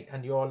super late,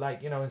 and you're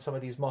like, in some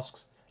of these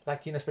mosques,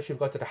 like, especially if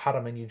you go to the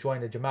haram and you join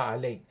the jama'ah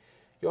late,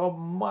 you're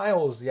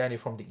miles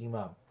from the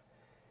imam.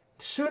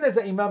 As soon as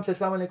the imam says,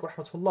 Assalamu alaikum wa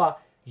rahmatullah,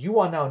 you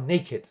are now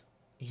naked.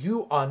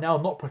 You are now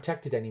not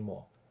protected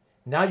anymore.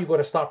 Now you've got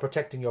to start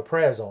protecting your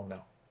prayer zone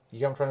now. You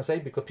get what I'm trying to say?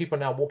 Because people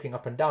are now walking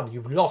up and down.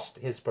 You've lost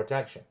his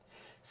protection.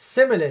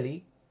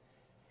 Similarly,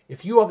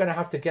 if you are going to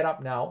have to get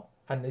up now,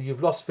 and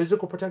you've lost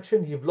physical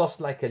protection, you've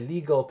lost like a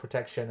legal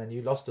protection, and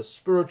you lost a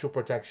spiritual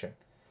protection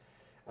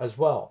as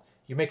well.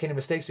 You make any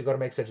mistakes, you've got to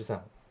make such a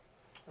sound.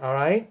 All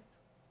right?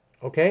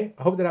 Okay?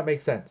 I hope that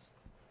makes sense.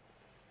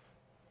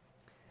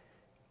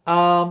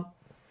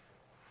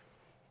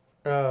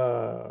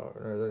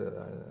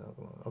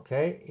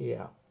 Okay,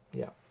 yeah.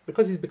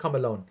 Because he's become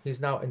alone. He's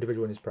now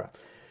individual in his prayer.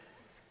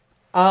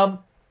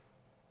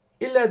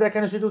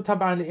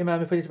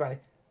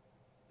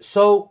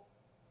 So,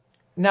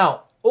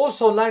 now,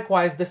 also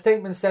likewise, the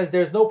statement says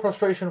there's no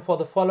prostration for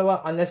the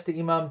follower unless the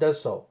imam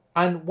does so.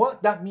 And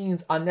what that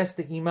means, unless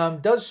the imam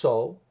does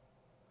so,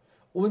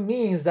 it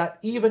means that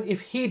even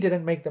if he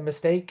didn't make the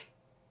mistake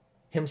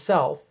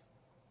himself,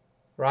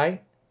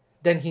 right,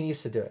 then he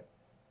needs to do it.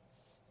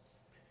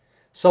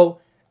 So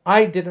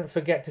I didn't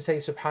forget to say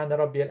Subhana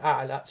Rabbi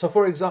al-A'la. So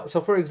for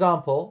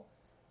example,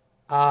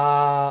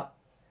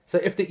 so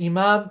if the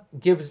imam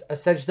gives a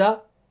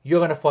sajda, you're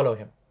going to follow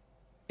him.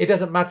 It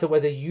doesn't matter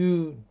whether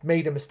you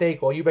made a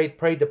mistake or you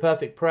prayed the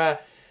perfect prayer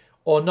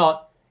or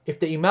not. If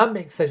the imam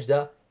makes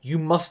sajda, you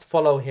must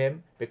follow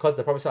him, because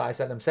the Prophet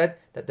ﷺ said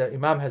that the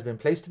imam has been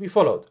placed to be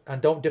followed,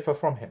 and don't differ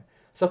from him.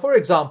 So for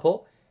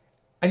example,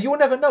 and you will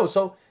never know,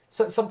 so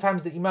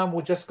sometimes the imam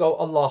will just go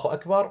Allahu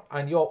Akbar,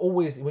 and you're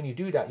always, when you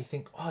do that, you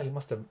think, oh, he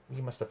must have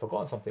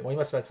forgotten something, or he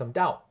must have had some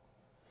doubt.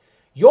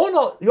 Your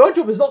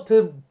job is not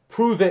to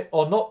prove it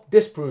or not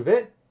disprove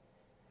it.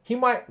 He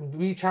might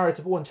be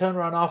charitable and turn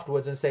around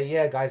afterwards and say,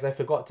 yeah guys, I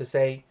forgot to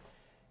say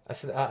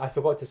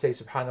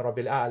Subhana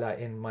Rabbil A'la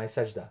in my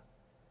sajda.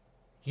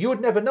 You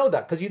would never know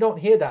that, because you don't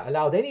hear that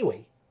aloud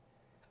anyway.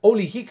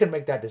 Only he can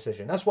make that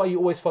decision. That's why you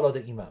always follow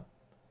the imam.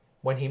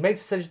 When he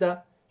makes a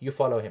sajda, you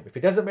follow him. If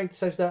he doesn't make the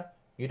sajda,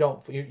 you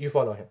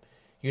follow him.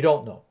 You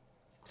don't know.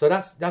 So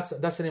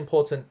that's an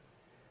important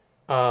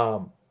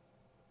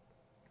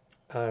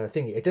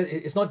thing.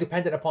 It's not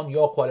dependent upon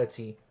your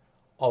quality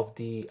of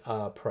the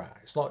prayer.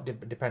 It's not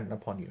dependent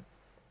upon you.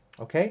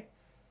 Okay?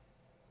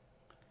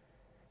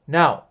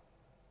 Now,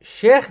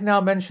 Sheikh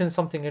now mentions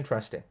something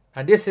interesting.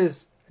 And this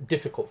is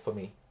difficult for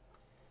me.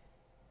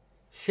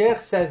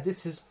 Sheikh says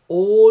this is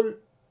all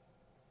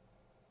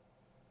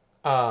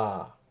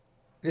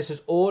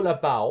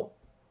about,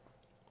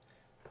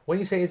 when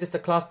you say is this the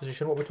class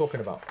position, what we're talking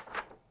about?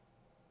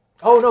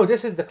 Oh no,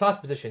 this is the class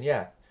position,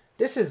 yeah.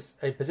 This is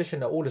a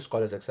position that all the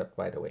scholars accept,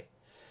 by the way.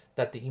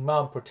 That the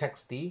imam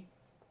protects the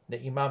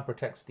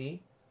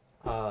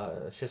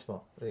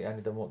shisma, the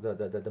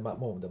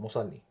ma'mum, the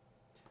musalli.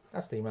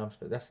 That's the imam's,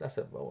 that's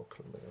a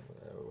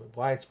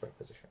widespread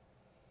position.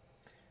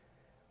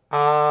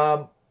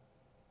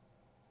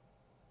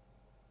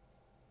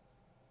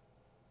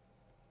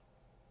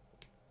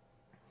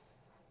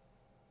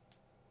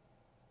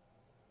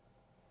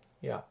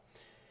 Yeah.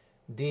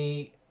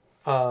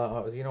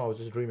 I was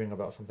just dreaming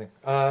about something.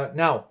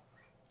 Now,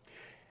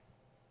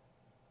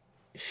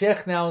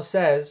 Sheikh now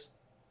says,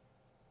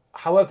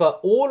 however,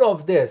 all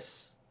of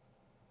this,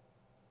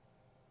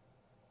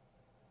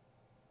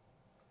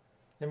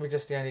 let me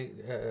just,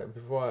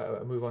 before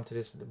I move on to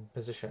this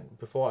position,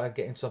 before I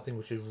get into something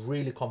which is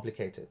really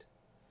complicated.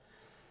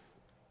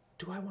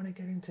 Do I want to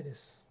get into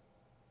this?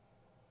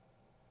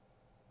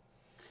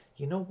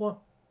 You know what?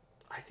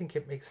 I think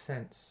it makes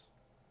sense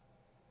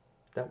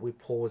that we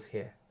pause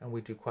here and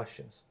we do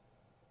questions.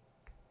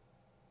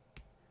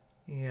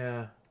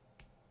 Yeah,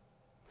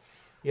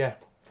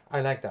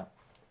 I like that.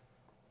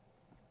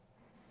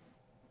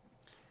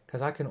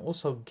 Because I can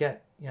also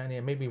get,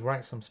 maybe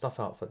write some stuff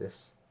out for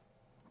this.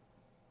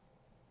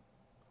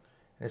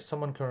 And if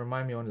someone can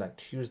remind me on like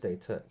Tuesday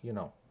to,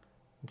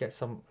 get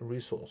some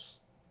resource.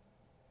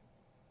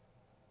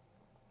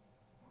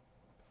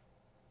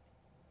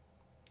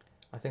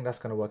 I think that's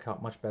going to work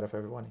out much better for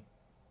everyone.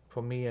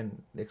 For me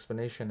and the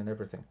explanation and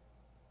everything.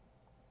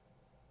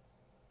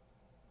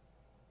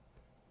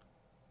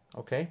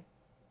 Okay?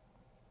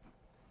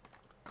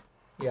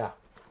 Yeah.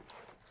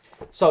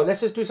 So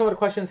let's just do some of the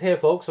questions here,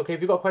 folks. Okay, if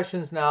you've got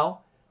questions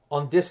now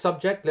on this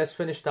subject, let's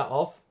finish that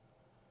off.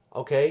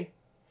 Okay?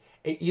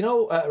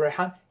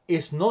 Rehan,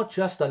 it's not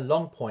just a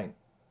long point.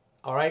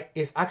 Alright?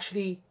 It's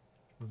actually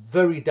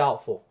very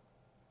doubtful.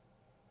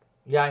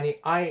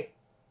 I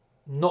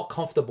not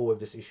comfortable with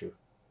this issue.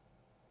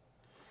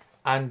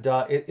 And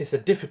it's a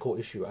difficult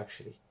issue,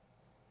 actually.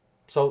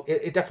 So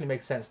it definitely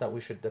makes sense that we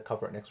should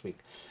cover it next week.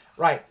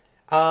 Right.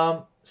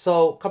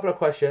 So a couple of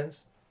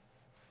questions.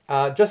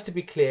 Just to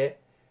be clear,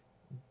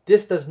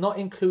 this does not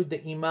include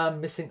the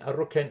imam missing a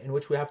rukn in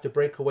which we have to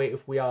break away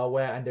if we are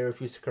aware and they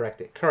refuse to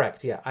correct it.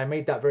 Correct, yeah. I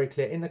made that very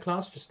clear in the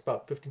class just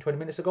about 15-20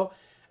 minutes ago.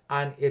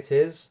 And it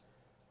is,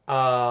 we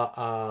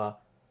covered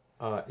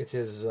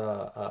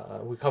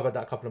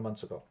that a couple of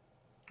months ago.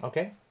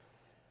 Okay?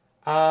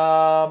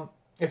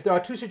 If there are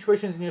two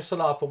situations in your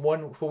salah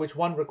for which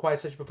one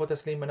requires sajda before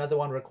taslim, another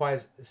one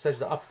requires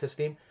sajda after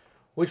taslim,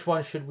 which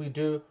one should we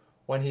do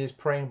when he is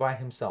praying by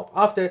himself?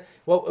 After,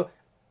 well,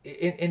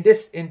 in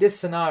this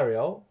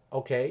scenario,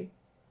 okay,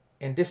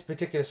 in this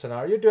particular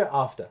scenario, you do it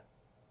after,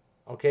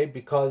 okay,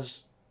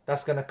 because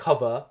that's going to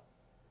cover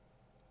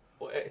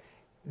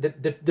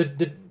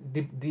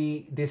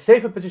the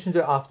safer position to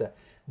do it after.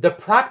 The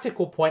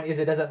practical point is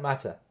it doesn't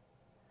matter,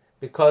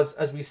 because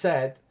as we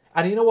said,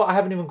 and you know what, I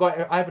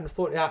haven't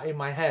thought it out in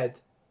my head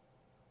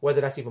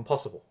whether that's even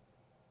possible.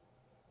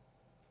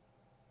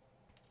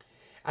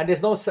 And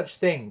there's no such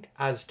thing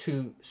as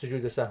two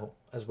sujood al-sahw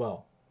as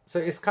well. So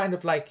it's kind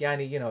of like,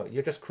 yani, you know,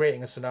 you're just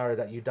creating a scenario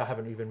that you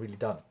haven't even really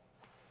done.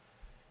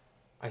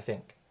 I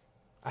think.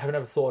 I haven't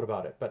ever thought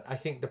about it. But I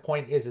think the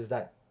point is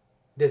that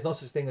there's no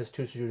such thing as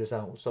two sujood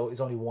al-sahw. So it's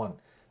only one.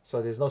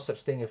 So there's no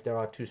such thing if there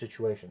are two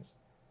situations.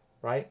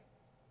 Right?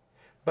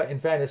 But in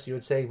fairness, you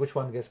would say which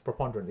one gets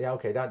preponderant. Yeah,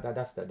 okay,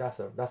 that's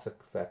a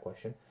fair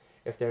question.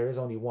 If there is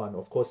only one,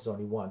 of course there's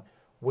only one,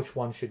 which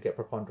one should get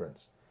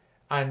preponderance?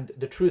 And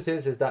the truth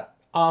is that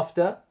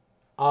after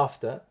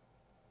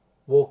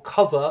will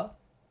cover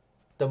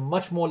the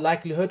much more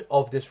likelihood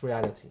of this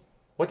reality.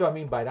 What do I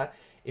mean by that?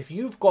 If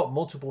you've got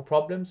multiple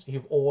problems,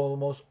 you've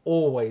almost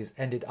always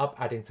ended up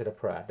adding to the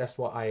prayer. That's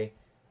my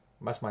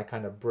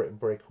kind of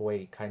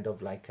breakaway kind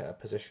of like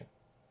position,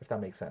 if that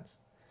makes sense.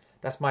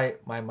 That's my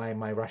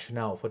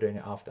rationale for doing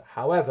it after.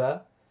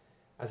 However,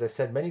 as I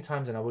said many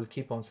times, and I will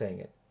keep on saying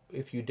it,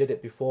 if you did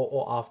it before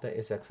or after,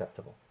 it's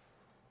acceptable.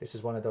 This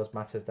is one of those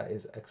matters that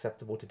is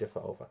acceptable to differ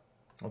over.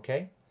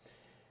 Okay?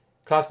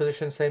 Class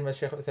position, same as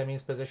Shaykh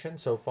Uthaymeen's position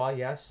so far,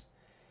 yes.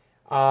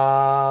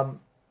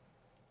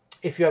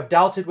 If you have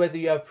doubted whether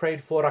you have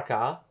prayed 4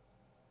 rak'ah,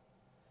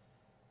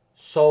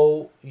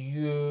 so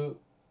you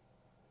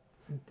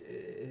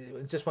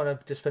just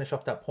want to finish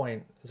off that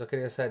point.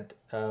 Zakaria said,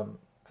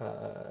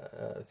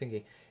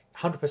 thingy,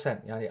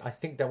 100%. Yani, I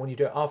think that when you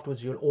do it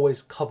afterwards, you'll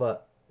always cover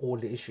all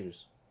the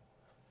issues.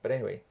 But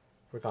anyway,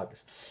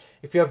 regardless,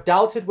 if you have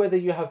doubted whether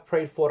you have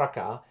prayed 4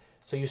 rak'ah,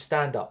 so you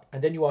stand up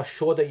and then you are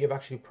sure that you've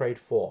actually prayed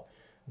 4,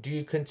 do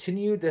you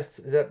continue the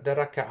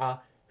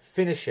rak'ah,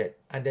 finish it,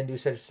 and then do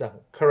sajda sahw?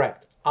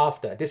 Correct.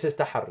 After. This is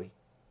tahari.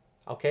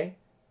 Okay?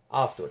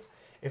 Afterwards.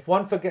 If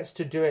one forgets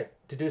to do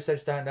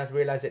sajda and does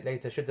realize it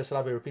later, should the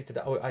salah be repeated?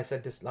 Oh, I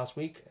said this last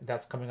week.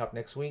 That's coming up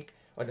next week.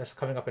 Or that's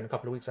coming up in a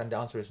couple of weeks, and the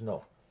answer is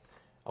no.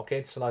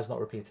 Okay? The salah is not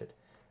repeated.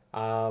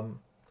 In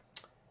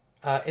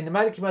the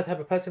Maliki madhab,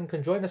 a person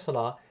can join the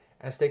salah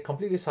and stay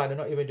completely silent,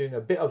 not even doing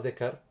a bit of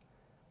dhikr,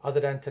 other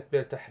than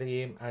takbir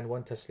tahreem and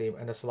one taslim,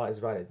 and the salah is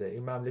valid. The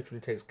imam literally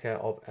takes care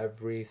of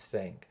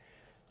everything.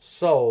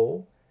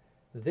 So,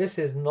 this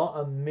is not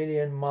a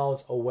million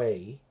miles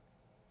away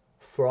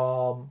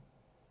from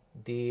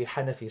the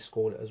Hanafi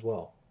school as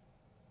well.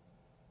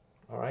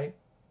 Alright?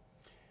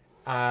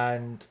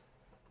 And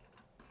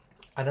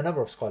a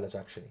number of scholars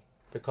actually,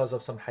 because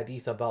of some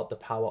hadith about the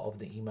power of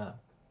the imam.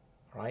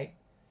 Right?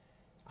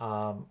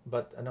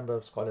 But a number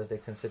of scholars, they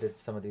considered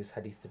some of these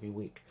hadith to be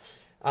weak.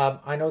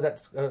 I know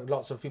that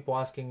lots of people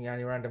asking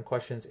any random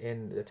questions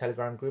in the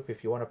Telegram group.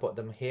 If you want to put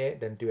them here,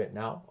 then do it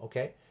now.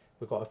 Okay?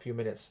 We've got a few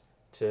minutes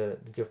to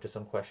give to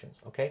some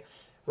questions. Okay?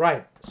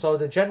 Right. So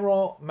the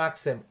general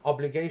maxim,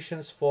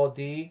 obligations for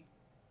the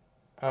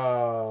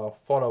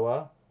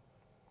follower.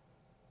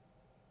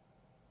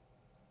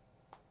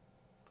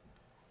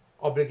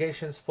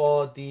 Obligations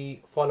for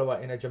the follower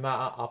in a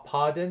jama'ah are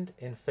pardoned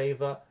in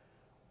favor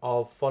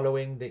of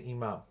following the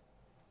imam.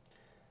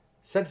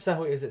 Sajda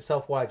sahwi is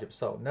itself wajib,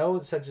 so no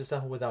sajda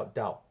sahwi without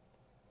doubt,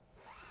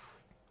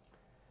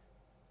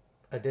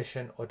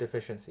 addition or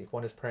deficiency if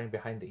one is praying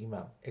behind the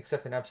imam,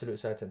 except in absolute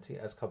certainty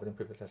as covered in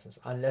previous lessons,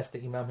 unless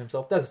the imam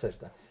himself does a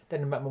sajda,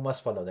 then the ma'mum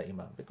must follow the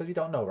imam, because you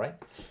don't know, right?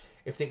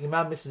 If the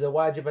imam misses a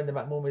wajib and the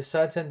ma'mum is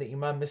certain the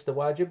imam missed the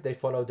wajib, they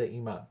follow the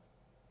imam.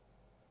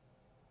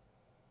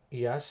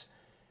 Yes,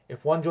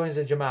 if one joins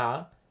the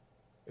jama'ah,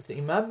 if the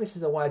imam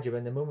misses a wajib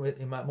and the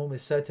ma'mum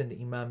is certain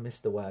the imam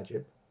missed the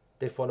wajib,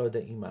 they follow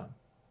the imam.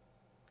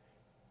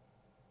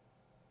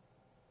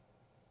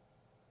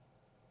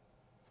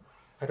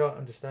 I don't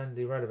understand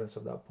the relevance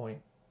of that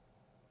point.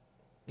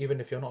 Even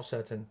if you're not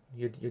certain,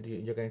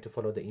 you're going to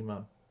follow the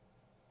imam.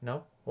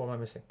 No? What am I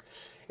missing?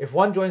 If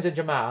one joins the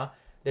jama'ah,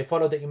 they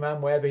follow the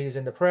imam wherever he's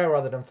in the prayer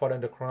rather than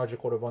following the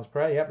chronological order of one's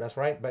prayer. Yep, that's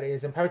right. But it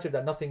is imperative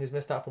that nothing is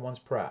missed out from one's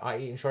prayer,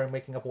 i.e. ensuring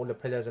making up all the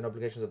pillars and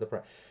obligations of the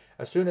prayer.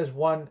 As soon as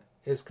one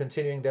is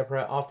continuing their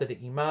prayer after the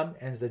imam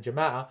ends the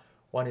jama'ah,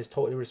 one is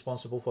totally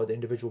responsible for the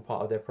individual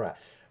part of their prayer.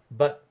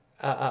 But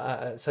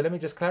so let me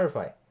just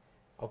clarify.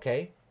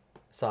 Okay,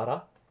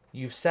 Sarah,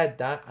 you've said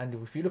that, and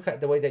if you look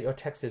at the way that your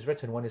text is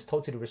written, one is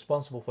totally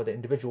responsible for the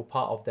individual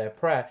part of their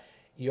prayer.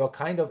 You're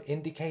kind of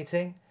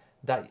indicating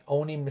that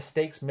only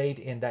mistakes made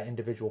in that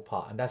individual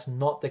part, and that's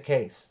not the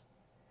case.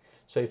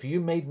 So if you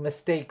made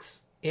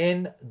mistakes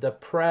in the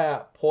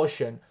prayer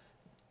portion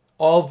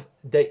of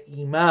the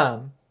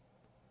Imam,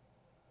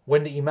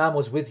 when the Imam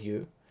was with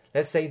you,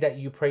 let's say that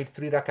you prayed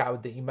 3 rak'ah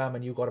with the Imam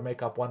and you got to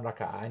make up 1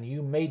 rak'ah, and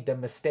you made the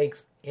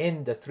mistakes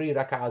in the 3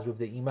 rak'ahs with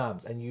the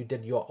Imams, and you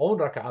did your own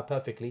rak'ah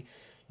perfectly,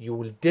 you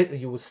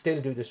will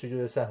still do the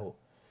sujood al-sahwi,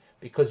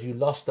 because you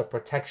lost the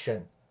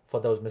protection for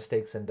those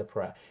mistakes in the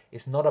prayer.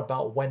 It's not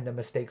about when the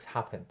mistakes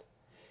happened.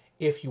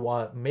 If you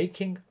are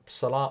making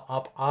salah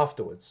up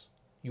afterwards,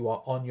 you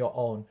are on your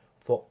own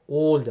for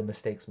all the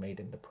mistakes made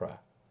in the prayer.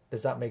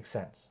 Does that make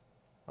sense?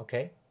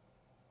 Okay?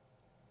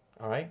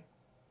 Alright?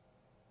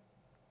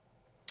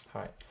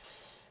 Alright.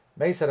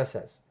 Maysara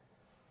says,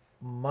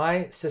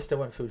 my sister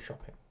went food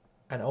shopping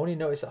and only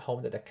noticed at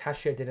home that the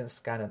cashier didn't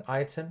scan an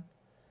item,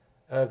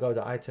 ergo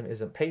the item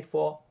isn't paid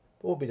for.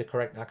 What would be the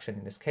correct action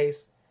in this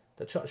case?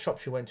 The shop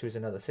she went to is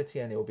another city,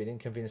 and it will be an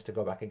inconvenience to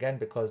go back again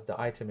because the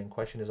item in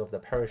question is of the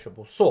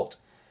perishable sort.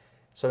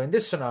 So in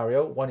this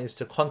scenario, one is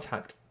to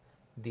contact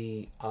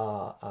the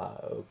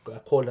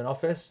call an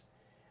office,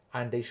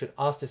 and they should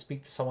ask to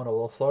speak to someone of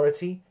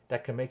authority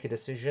that can make a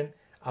decision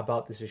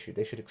about this issue.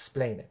 They should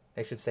explain it.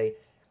 They should say,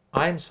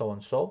 I'm so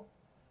and so,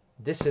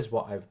 this is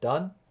what I've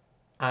done,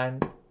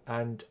 and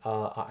I'm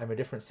a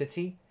different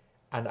city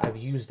and I've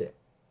used it,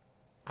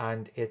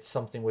 and it's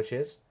something which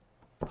is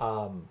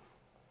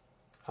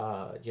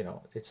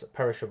it's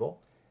perishable,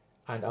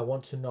 and I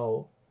want to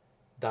know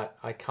that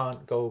I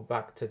can't go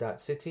back to that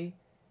city.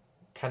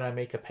 Can I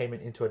make a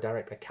payment into a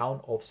direct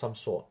account of some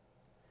sort?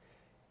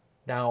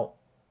 Now,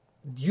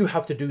 you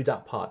have to do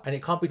that part, and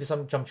it can't be to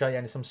some jamchaya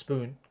and some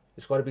spoon.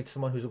 It's got to be to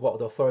someone who's got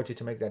the authority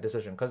to make that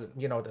decision. Because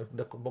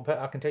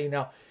I can tell you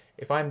now,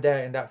 if I'm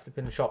there in that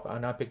flipping shop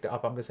and I picked it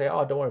up, I'm gonna say,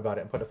 "Oh, don't worry about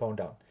it," and put the phone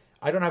down.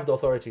 I don't have the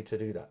authority to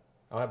do that.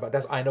 All right,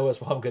 but I know that's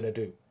what I'm gonna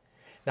do.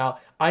 Now,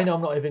 I know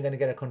I'm not even gonna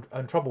get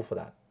in trouble for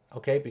that.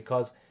 Okay,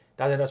 because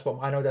I know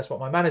that's what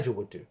my manager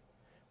would do,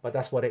 but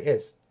that's what it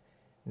is.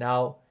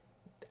 Now,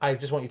 I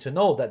just want you to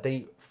know that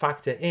they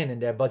factor in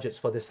their budgets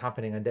for this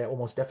happening, and they're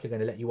almost definitely going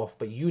to let you off.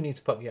 But you need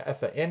to put your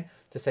effort in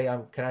to say,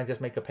 can I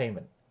just make a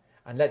payment?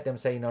 And let them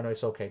say, no,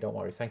 it's okay, don't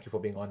worry, thank you for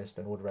being honest,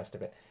 and all the rest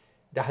of it.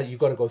 You've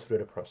got to go through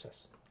the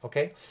process.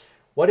 Okay?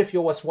 What if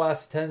your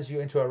waswas turns you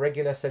into a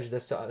regular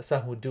sajda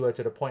sahwi doer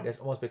to the point that's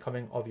almost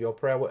becoming of your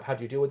prayer? How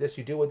do you deal with this?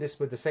 You deal with this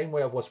with the same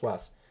way of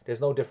waswas. There's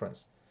no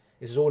difference.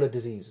 This is all a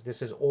disease.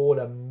 This is all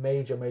a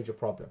major, major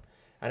problem.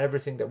 And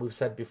everything that we've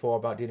said before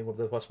about dealing with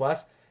the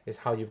waswas is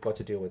how you've got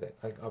to deal with it.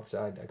 Like, obviously,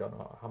 I don't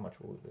know how much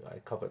I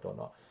covered or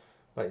not,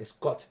 but it's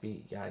got to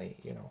be,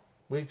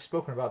 we've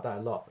spoken about that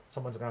a lot.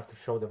 Someone's going to have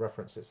to show the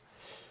references.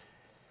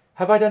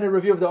 Have I done a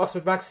review of the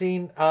Oxford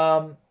vaccine?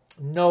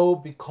 No,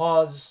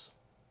 because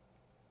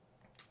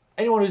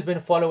anyone who's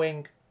been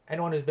following,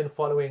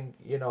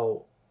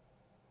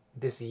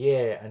 this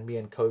year and me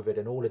and COVID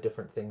and all the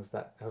different things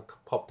that have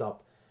popped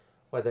up,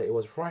 whether it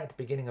was right at the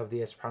beginning of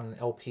the Espran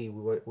LP,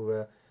 we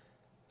were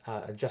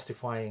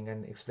justifying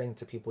and explaining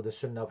to people the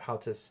sunnah of how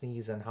to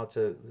sneeze and how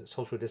to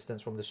social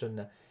distance from the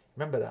sunnah.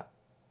 Remember that.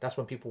 That's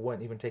when people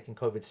weren't even taking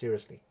COVID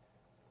seriously,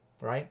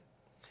 right?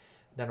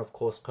 Then, of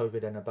course,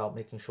 COVID and about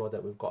making sure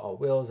that we've got our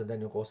wills, and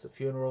then of course the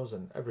funerals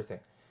and everything.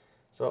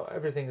 So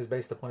everything is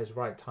based upon its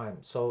right time.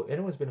 So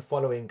anyone who's been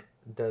following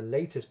the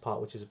latest part,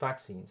 which is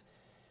vaccines,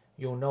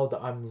 you'll know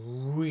that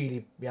I'm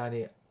really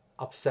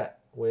upset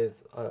with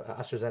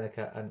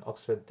AstraZeneca and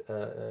Oxford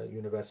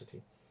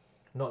University.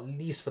 Not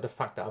least for the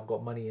fact that I've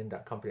got money in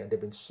that company, and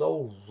they've been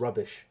so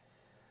rubbish.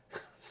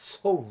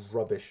 So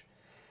rubbish.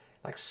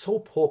 Like, so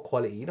poor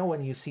quality. You know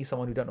when you see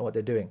someone who don't know what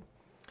they're doing?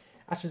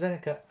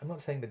 AstraZeneca, I'm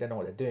not saying that they know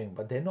what they're doing,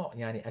 but they're not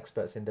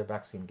experts in the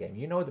vaccine game.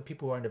 You know, the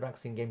people who are in the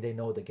vaccine game, they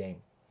know the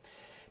game.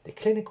 The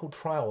clinical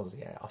trials,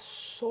 are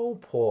so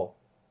poor.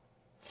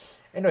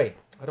 Anyway,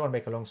 I don't want to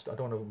make a long story. I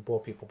don't want to bore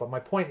people. But my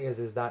point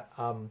is that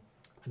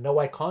no,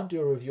 I can't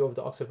do a review of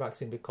the Oxford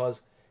vaccine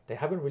because they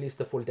haven't released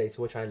the full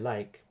data, which I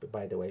like,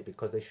 by the way,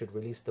 because they should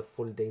release the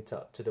full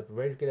data to the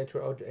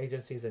regulatory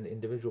agencies and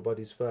individual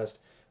bodies first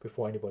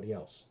before anybody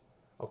else.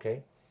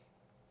 Okay?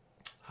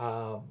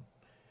 So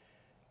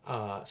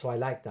I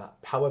like that.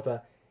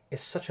 However,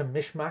 it's such a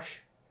mishmash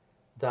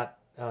that,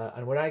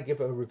 and when I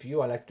give a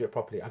review, I like to do it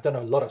properly. I've done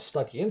a lot of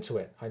study into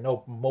it. I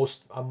know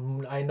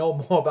I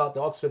know more about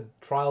the Oxford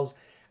trials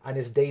and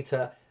its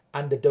data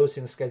and the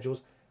dosing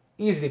schedules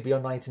easily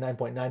beyond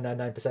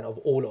 99.999% of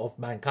all of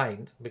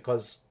mankind,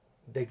 because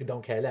they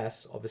don't care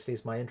less. Obviously,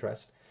 it's my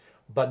interest,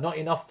 but not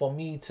enough for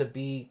me to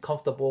be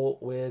comfortable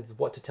with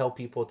what to tell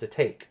people to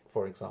take,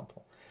 for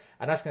example.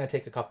 And that's going to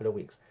take a couple of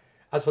weeks.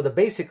 As for the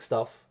basic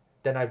stuff,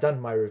 then I've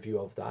done my review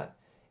of that.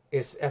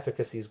 Its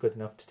efficacy is good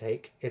enough to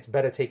take. It's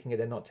better taking it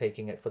than not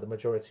taking it for the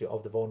majority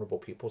of the vulnerable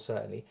people,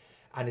 certainly.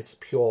 And it's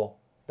pure.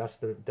 That's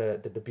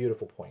the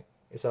beautiful point.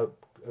 It's a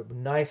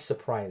nice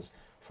surprise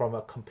from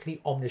a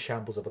complete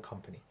omnishambles of a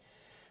company,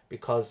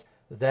 because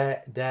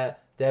their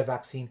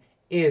vaccine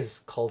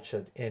is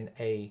cultured in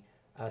a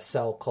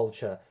cell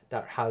culture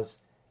that has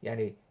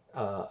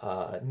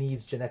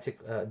needs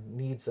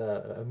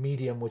a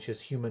medium which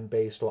is human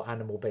based or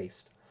animal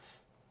based.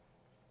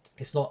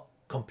 It's not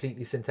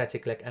completely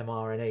synthetic like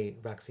mRNA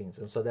vaccines,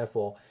 and so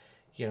therefore,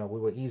 we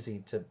were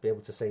easy to be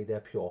able to say they're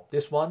pure.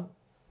 This one,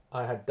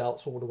 I had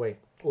doubts all the way.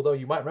 Although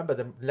you might remember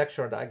the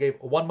lecture that I gave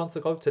 1 month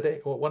ago today,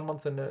 or 1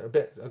 month and a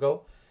bit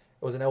ago,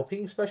 it was an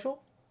LP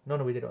special. No,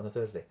 we did it on a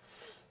Thursday.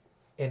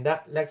 In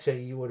that lecture,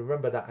 you would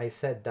remember that I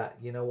said that,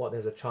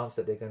 there's a chance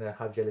that they're going to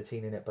have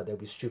gelatin in it, but they'll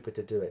be stupid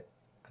to do it.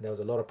 And there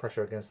was a lot of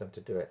pressure against them to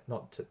do it,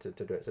 not to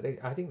do it. So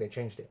I think they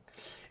changed it.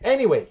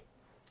 Anyway,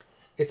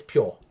 it's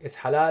pure. It's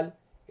halal.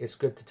 It's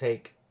good to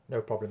take.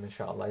 No problem,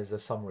 inshallah, is the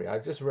summary.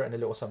 I've just written a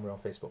little summary on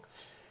Facebook.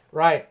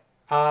 Right.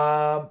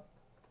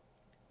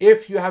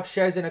 If you have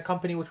shares in a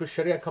company which was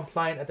Sharia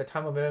compliant at the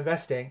time of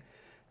investing,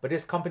 but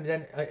this company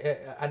then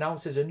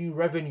announces a new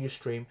revenue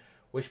stream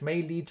which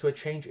may lead to a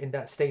change in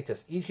that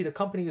status. E.g., the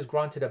company is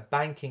granted a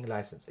banking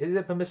license. Is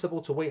it permissible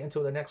to wait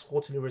until the next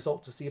quarterly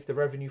result to see if the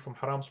revenue from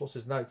haram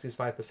sources now exceeds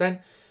 5%?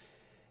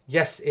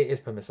 Yes, it is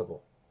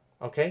permissible.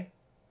 Okay?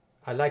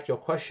 I like your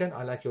question,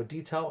 I like your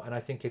detail, and I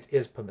think it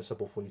is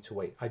permissible for you to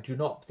wait. I do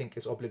not think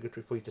it's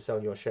obligatory for you to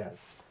sell your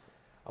shares.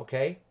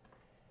 Okay?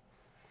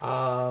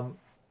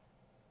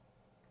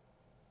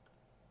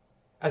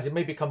 As it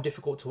may become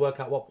difficult to work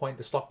out what point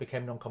the stock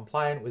became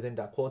non-compliant within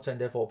that quarter, and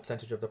therefore a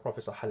percentage of the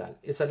profits are halal.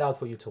 It's allowed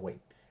for you to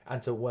wait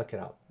and to work it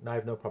out. And I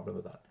have no problem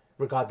with that,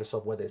 regardless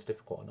of whether it's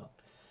difficult or not.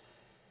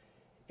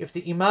 If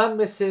the imam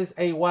misses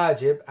a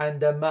wajib and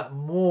the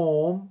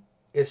ma'moom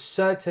is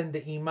certain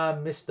the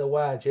imam missed the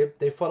wajib,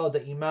 they follow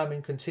the imam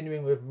in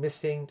continuing with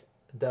missing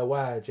the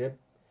wajib.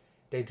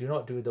 They do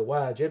not do the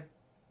wajib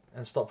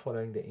and stop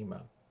following the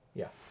imam.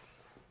 Yeah.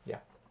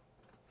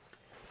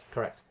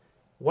 Correct.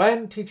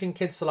 When teaching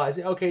kids salah, is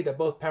it okay that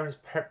both parents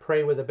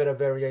pray with a bit of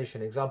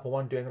variation? Example,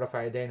 one doing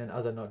Rafa' Yadayn and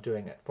other not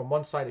doing it. From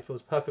one side, it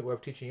feels perfect way of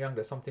teaching young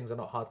that some things are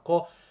not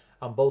hardcore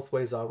and both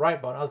ways are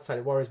right, but on the other side,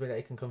 it worries me that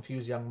it can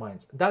confuse young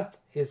minds. That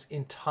is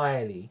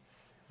entirely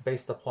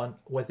based upon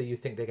whether you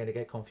think they're going to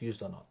get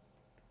confused or not.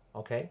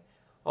 Okay?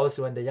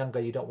 Obviously, when they're younger,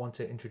 you don't want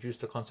to introduce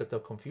the concept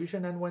of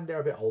confusion, and when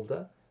they're a bit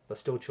older, but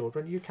still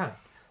children, you can.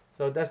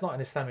 So there's not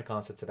an Islamic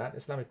answer to that.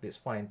 Islamically, it's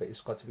fine, but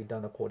it's got to be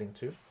done according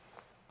to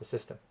the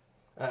system.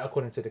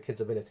 According to the kid's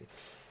ability.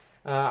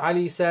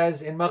 Ali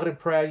says, in Maghrib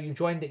prayer, you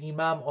join the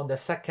Imam on the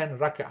second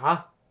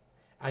rak'ah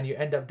and you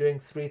end up doing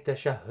 3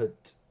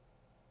 tashahhud.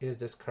 Is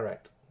this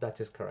correct?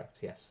 That is correct,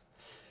 yes.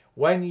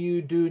 When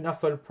you do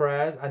nafil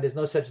prayers, and there's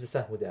no sajda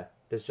sahwu there,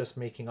 there's just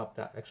making up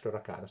that extra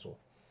rak'ah, that's all.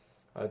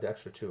 The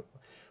extra 2.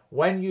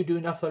 When you do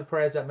nafil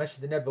prayers at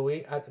Masjid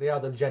Nabawi at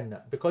Riyadh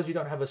al-Jannah, because you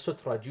don't have a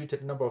sutra due to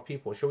the number of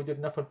people, should we do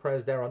nafil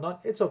prayers there or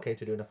not? It's okay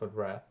to do nafil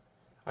prayer.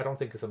 I don't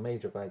think it's a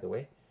major, by the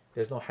way.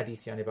 There's no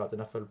hadith about the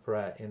nafil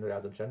prayer in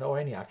Riyadh al-Jannah or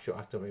any actual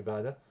act of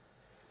ibadah.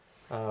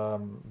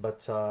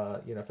 But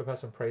if a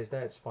person prays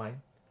there, it's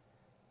fine.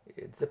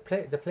 The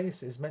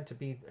place is meant to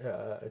be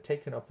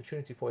taken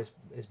opportunity for is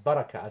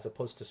barakah as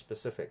opposed to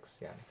specifics,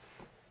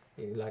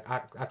 like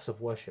acts of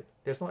worship.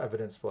 There's no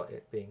evidence for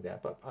it being there,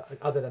 but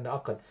other than the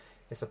aql,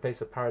 it's a place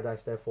of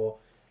paradise. Therefore,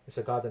 it's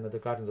a garden of the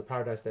gardens of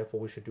paradise.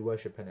 Therefore, we should do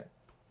worship in it.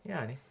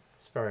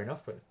 It's fair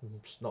enough, but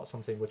it's not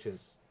something which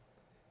is.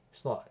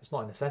 It's not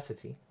a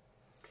necessity.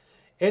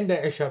 In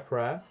the Isha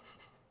prayer,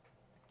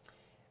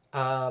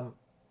 and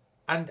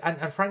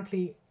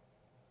frankly,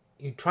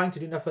 you trying to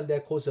do nafil there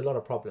causes a lot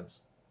of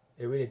problems.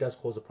 It really does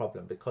cause a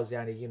problem because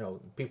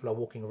people are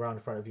walking around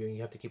in front of you and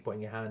you have to keep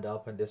putting your hand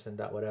up and this and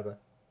that, whatever.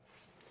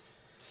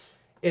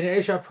 In the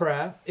Isha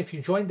prayer, if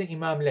you join the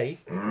Imam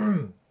late,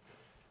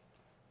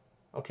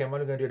 okay, I'm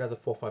only going to do another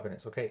 4 or 5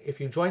 minutes. Okay, if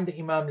you join the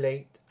Imam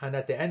late and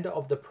at the end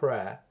of the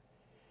prayer,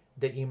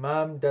 the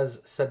Imam does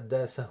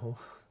sajda sahwu.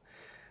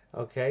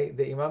 Okay,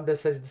 the Imam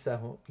does sajda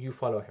sahwu, you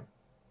follow him.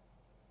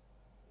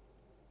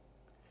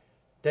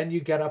 Then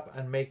you get up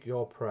and make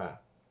your prayer.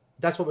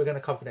 That's what we're going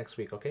to cover next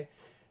week, okay?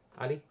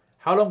 Ali,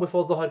 how long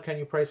before Dhuhr can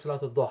you pray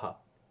Salat al-Dhuhr?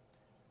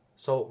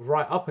 So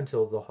right up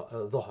until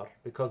Dhuhr,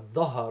 because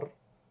Dhuhr,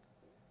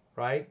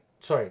 right?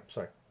 Sorry.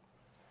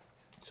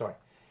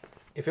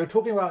 If you're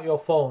talking about your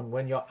phone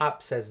when your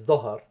app says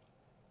Dhuhr,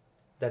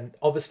 then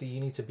obviously you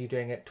need to be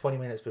doing it 20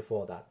 minutes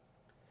before that.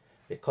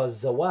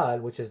 Because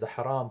Zawal, which is the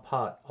haram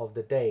part of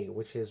the day,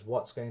 which is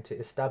what's going to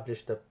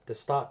establish the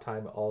start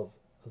time of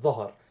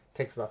Dhuhr,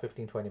 takes about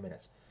 15-20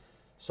 minutes.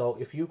 So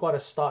if you've got a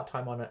start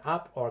time on an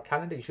app or a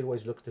calendar, you should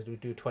always look to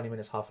do 20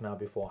 minutes, half an hour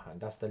beforehand.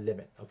 That's the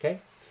limit, okay?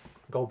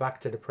 Go back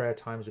to the prayer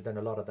times. We've done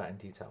a lot of that in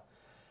detail.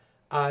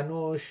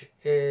 Anush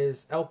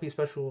is LP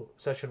special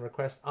session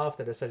request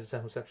after the Sajda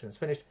Sahwu section is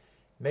finished.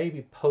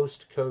 Maybe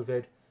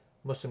post-COVID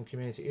Muslim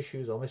community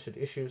issues or masjid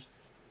issues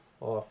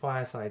or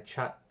fireside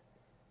chat.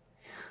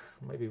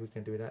 Maybe we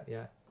can do that,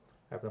 yeah.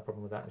 I have no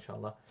problem with that,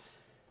 inshallah.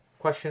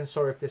 Question,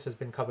 sorry if this has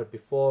been covered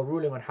before.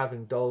 Ruling on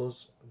having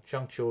dolls,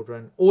 young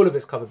children. All of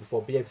it's covered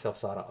before. Behave yourself,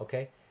 Sarah,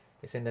 okay?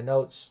 It's in the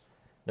notes.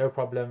 No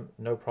problem,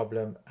 no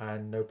problem,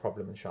 and no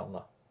problem,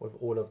 inshallah, with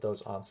all of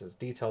those answers.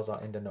 Details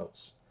are in the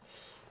notes.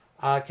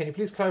 Can you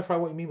please clarify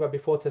what you mean by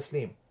before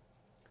taslim,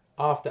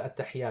 after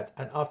at-tahiyat,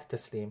 and after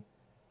taslim,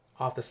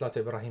 after Salat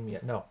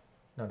Ibrahimiyya? No.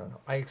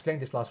 I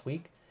explained this last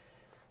week.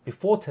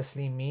 Before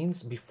taslim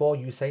means before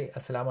you say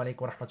Assalamu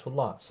alaikum wa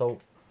rahmatullah. So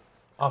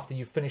after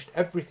you've finished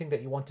everything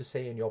that you want to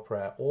say in your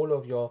prayer, all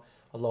of your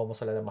Allahumma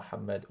salli ala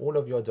Muhammad, all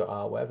of your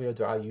dua, whatever your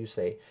dua you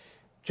say,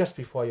 just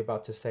before you're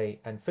about to say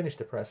and finish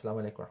the prayer,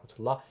 Assalamu alaikum wa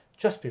rahmatullah,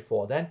 just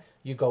before then,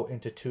 you go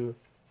into 2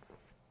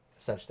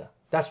 sajda.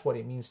 That's what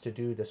it means to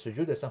do the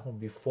sujood as-sahwi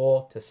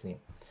before taslim.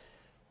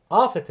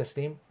 After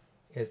taslim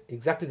is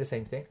exactly the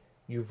same thing.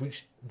 You've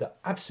reached the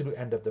absolute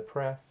end of the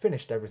prayer,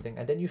 finished everything,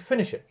 and then you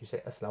finish it. You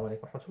say Assalamu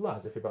alaikum wa rahmatullah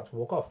as if you're about to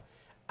walk off.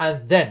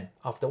 And then,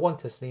 after 1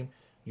 taslim,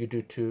 you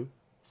do 2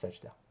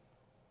 sajda.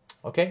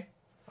 Okay?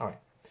 Alright.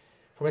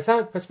 From a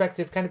Islamic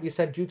perspective, can it be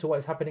said due to what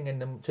is happening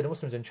to the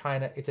Muslims in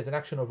China, it is an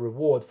action of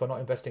reward for not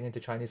investing into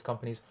Chinese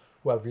companies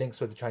who have links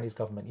with the Chinese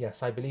government?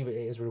 Yes, I believe it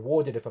is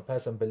rewarded if a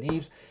person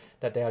believes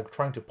that they are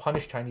trying to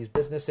punish Chinese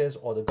businesses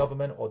or the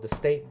government or the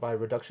state by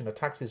reduction of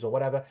taxes or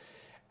whatever,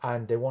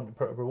 and they want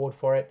a reward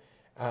for it.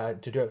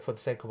 To do it for the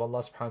sake of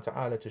Allah subhanahu wa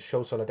ta'ala, to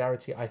show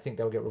solidarity, I think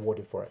they'll get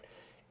rewarded for it.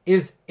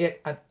 Is it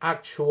an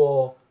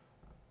actual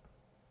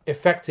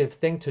effective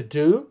thing to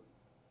do?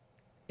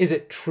 Is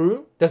it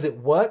true? Does it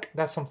work?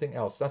 That's something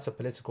else. That's a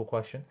political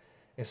question.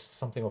 It's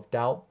something of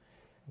doubt.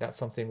 That's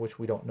something which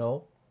we don't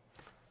know.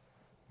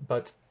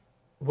 But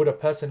would a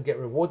person get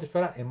rewarded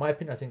for that? In my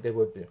opinion, I think they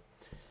would be.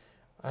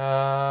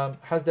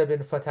 Has there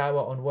been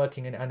fatwa on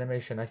working in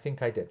animation? I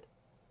think I did.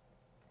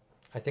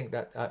 I think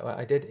that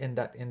I did in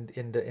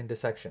the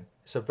section.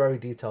 It's a very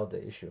detailed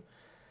issue.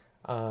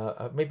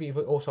 Maybe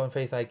even also on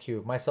Faith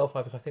IQ. Myself,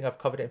 I think I've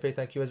covered it in Faith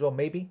IQ as well.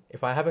 Maybe.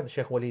 If I haven't,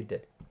 Sheikh Walid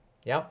did.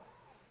 Yeah.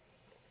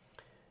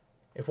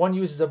 If one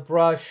uses a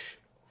brush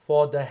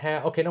for the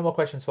hair... Okay, no more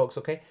questions, folks,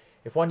 okay?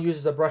 If one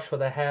uses a brush for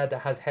the hair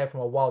that has hair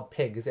from a wild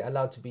pig, is it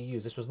allowed to be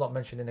used? This was not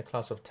mentioned in the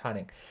class of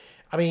tanning.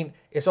 I mean,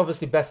 it's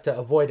obviously best to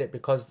avoid it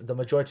because the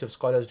majority of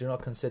scholars do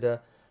not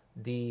consider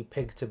the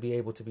pig to be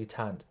able to be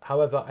tanned.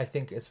 However, I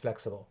think it's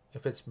flexible.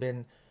 If it's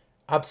been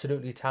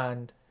absolutely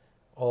tanned,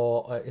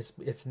 or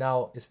it's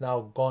now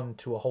gone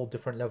to a whole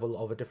different level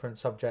of a different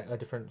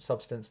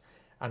substance,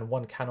 and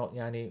one cannot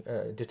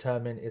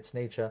determine its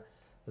nature,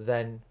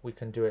 then we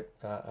can do it.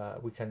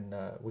 We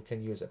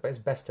can use it, but it's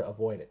best to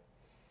avoid it.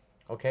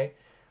 Okay.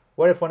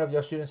 What if one of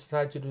your students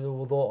decide to do the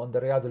wudu on the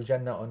Riyadh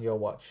al-Jannah on your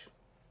watch?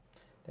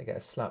 They get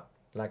a slap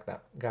like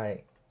that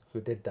guy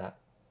who did that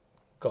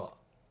got.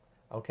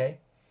 Okay.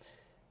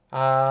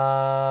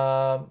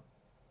 Close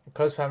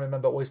family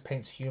member always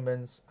paints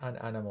humans and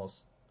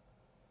animals.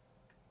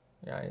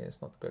 Yeah,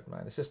 it's not good,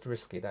 man. It's just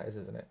risky, that is,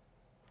 isn't it?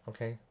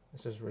 Okay,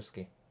 it's just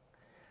risky.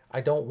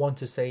 I don't want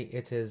to say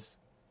it is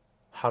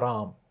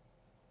haram.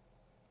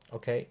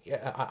 Okay,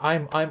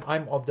 I'm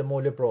of the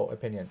more liberal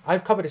opinion.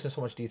 I've covered this in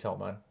so much detail,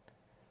 man.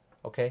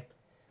 Okay,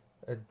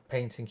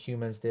 painting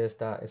humans, this,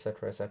 that,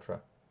 etc.,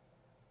 etc.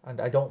 And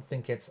I don't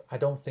think it's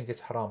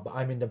haram, but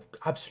I'm in the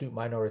absolute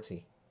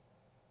minority.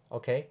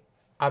 Okay.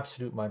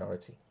 Absolute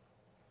minority.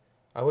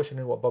 I wish I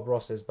knew what Bob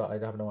Ross is, but I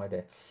have no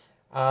idea.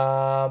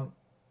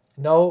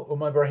 No,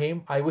 Umar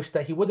Ibrahim, I wish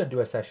that he wouldn't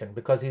do a session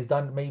because he's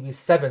done maybe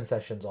 7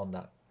 sessions on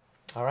that.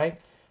 Alright?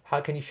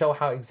 How can you show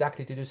how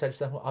exactly to do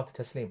sajda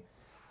after taslim?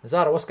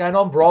 Zara, what's going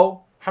on,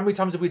 bro? How many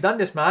times have we done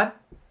this, man?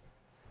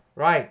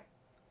 Right.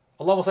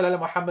 اللهم صل على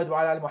محمد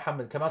وعلى آل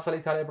محمد كما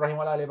صليت على إبراهيم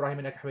وعلى آل إبراهيم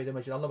إنك حميد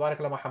مجيد اللهم بارك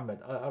على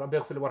محمد ربي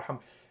اغفر وارحم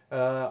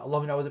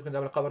اللهم إنا أعوذ بك من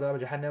عذاب القبر وعذاب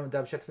جهنم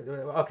وعذاب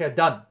الشتم. Okay,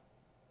 done.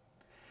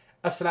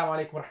 Assalamu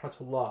alaikum wa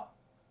rahmatullah.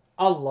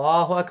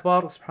 Allahu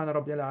Akbar. Subhana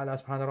Rabbi al-A'la.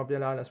 Subhana Rabbi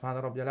al-A'la.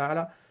 Subhana Rabbi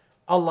al-A'la.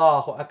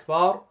 Allahu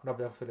Akbar.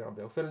 Rabbi aghfirli.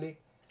 Rabbi aghfirli.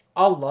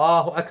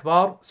 Allahu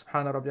Akbar.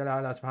 Subhana Rabbi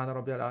al-A'la. Subhana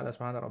Rabbi al-A'la.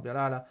 Subhana Rabbi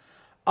al-A'la.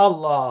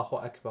 Allahu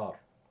Akbar.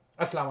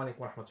 Assalamu alaikum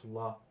wa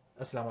rahmatullah.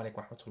 Assalamu alaikum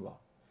wa rahmatullah.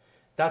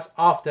 That's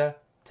after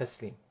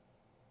taslim.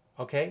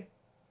 Okay?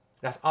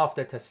 That's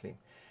after taslim.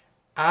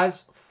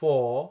 As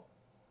for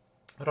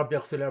Rabbi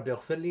aghfirli, Rabbi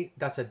aghfirli,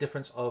 that's a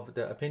difference of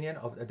the opinion,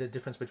 of the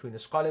difference between the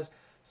scholars.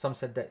 Some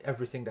said that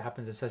everything that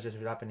happens in sajda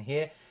should happen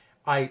here.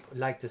 I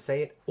like to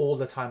say it all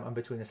the time in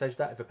between the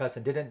sajda. If a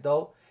person didn't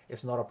though,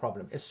 it's not a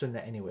problem. It's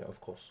sunnah anyway,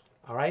 of course.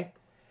 Alright?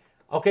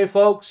 Okay,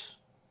 folks.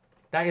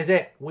 That is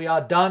it. We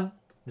are done.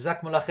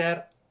 Jazakumullah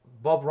khair.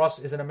 Bob Ross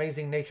is an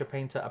amazing nature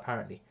painter,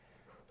 apparently.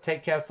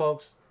 Take care,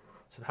 folks.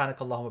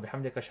 Subhanakallahumma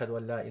bihamdika ashhadu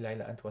an la ilaha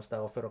illa anta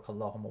astaghfiruka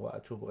Allahumma wa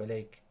atubu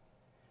ilayk.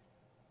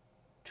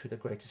 To the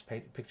greatest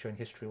picture in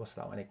history.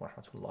 Wassalamu alaikum wa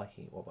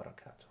rahmatullahi wa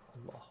barakatuh.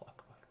 Allahu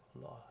Akbar.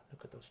 Allah,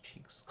 look at those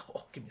cheeks.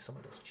 Oh, give me some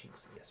of those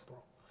cheeks. Yes,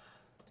 bro.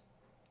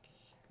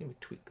 Give me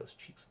tweak those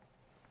cheeks.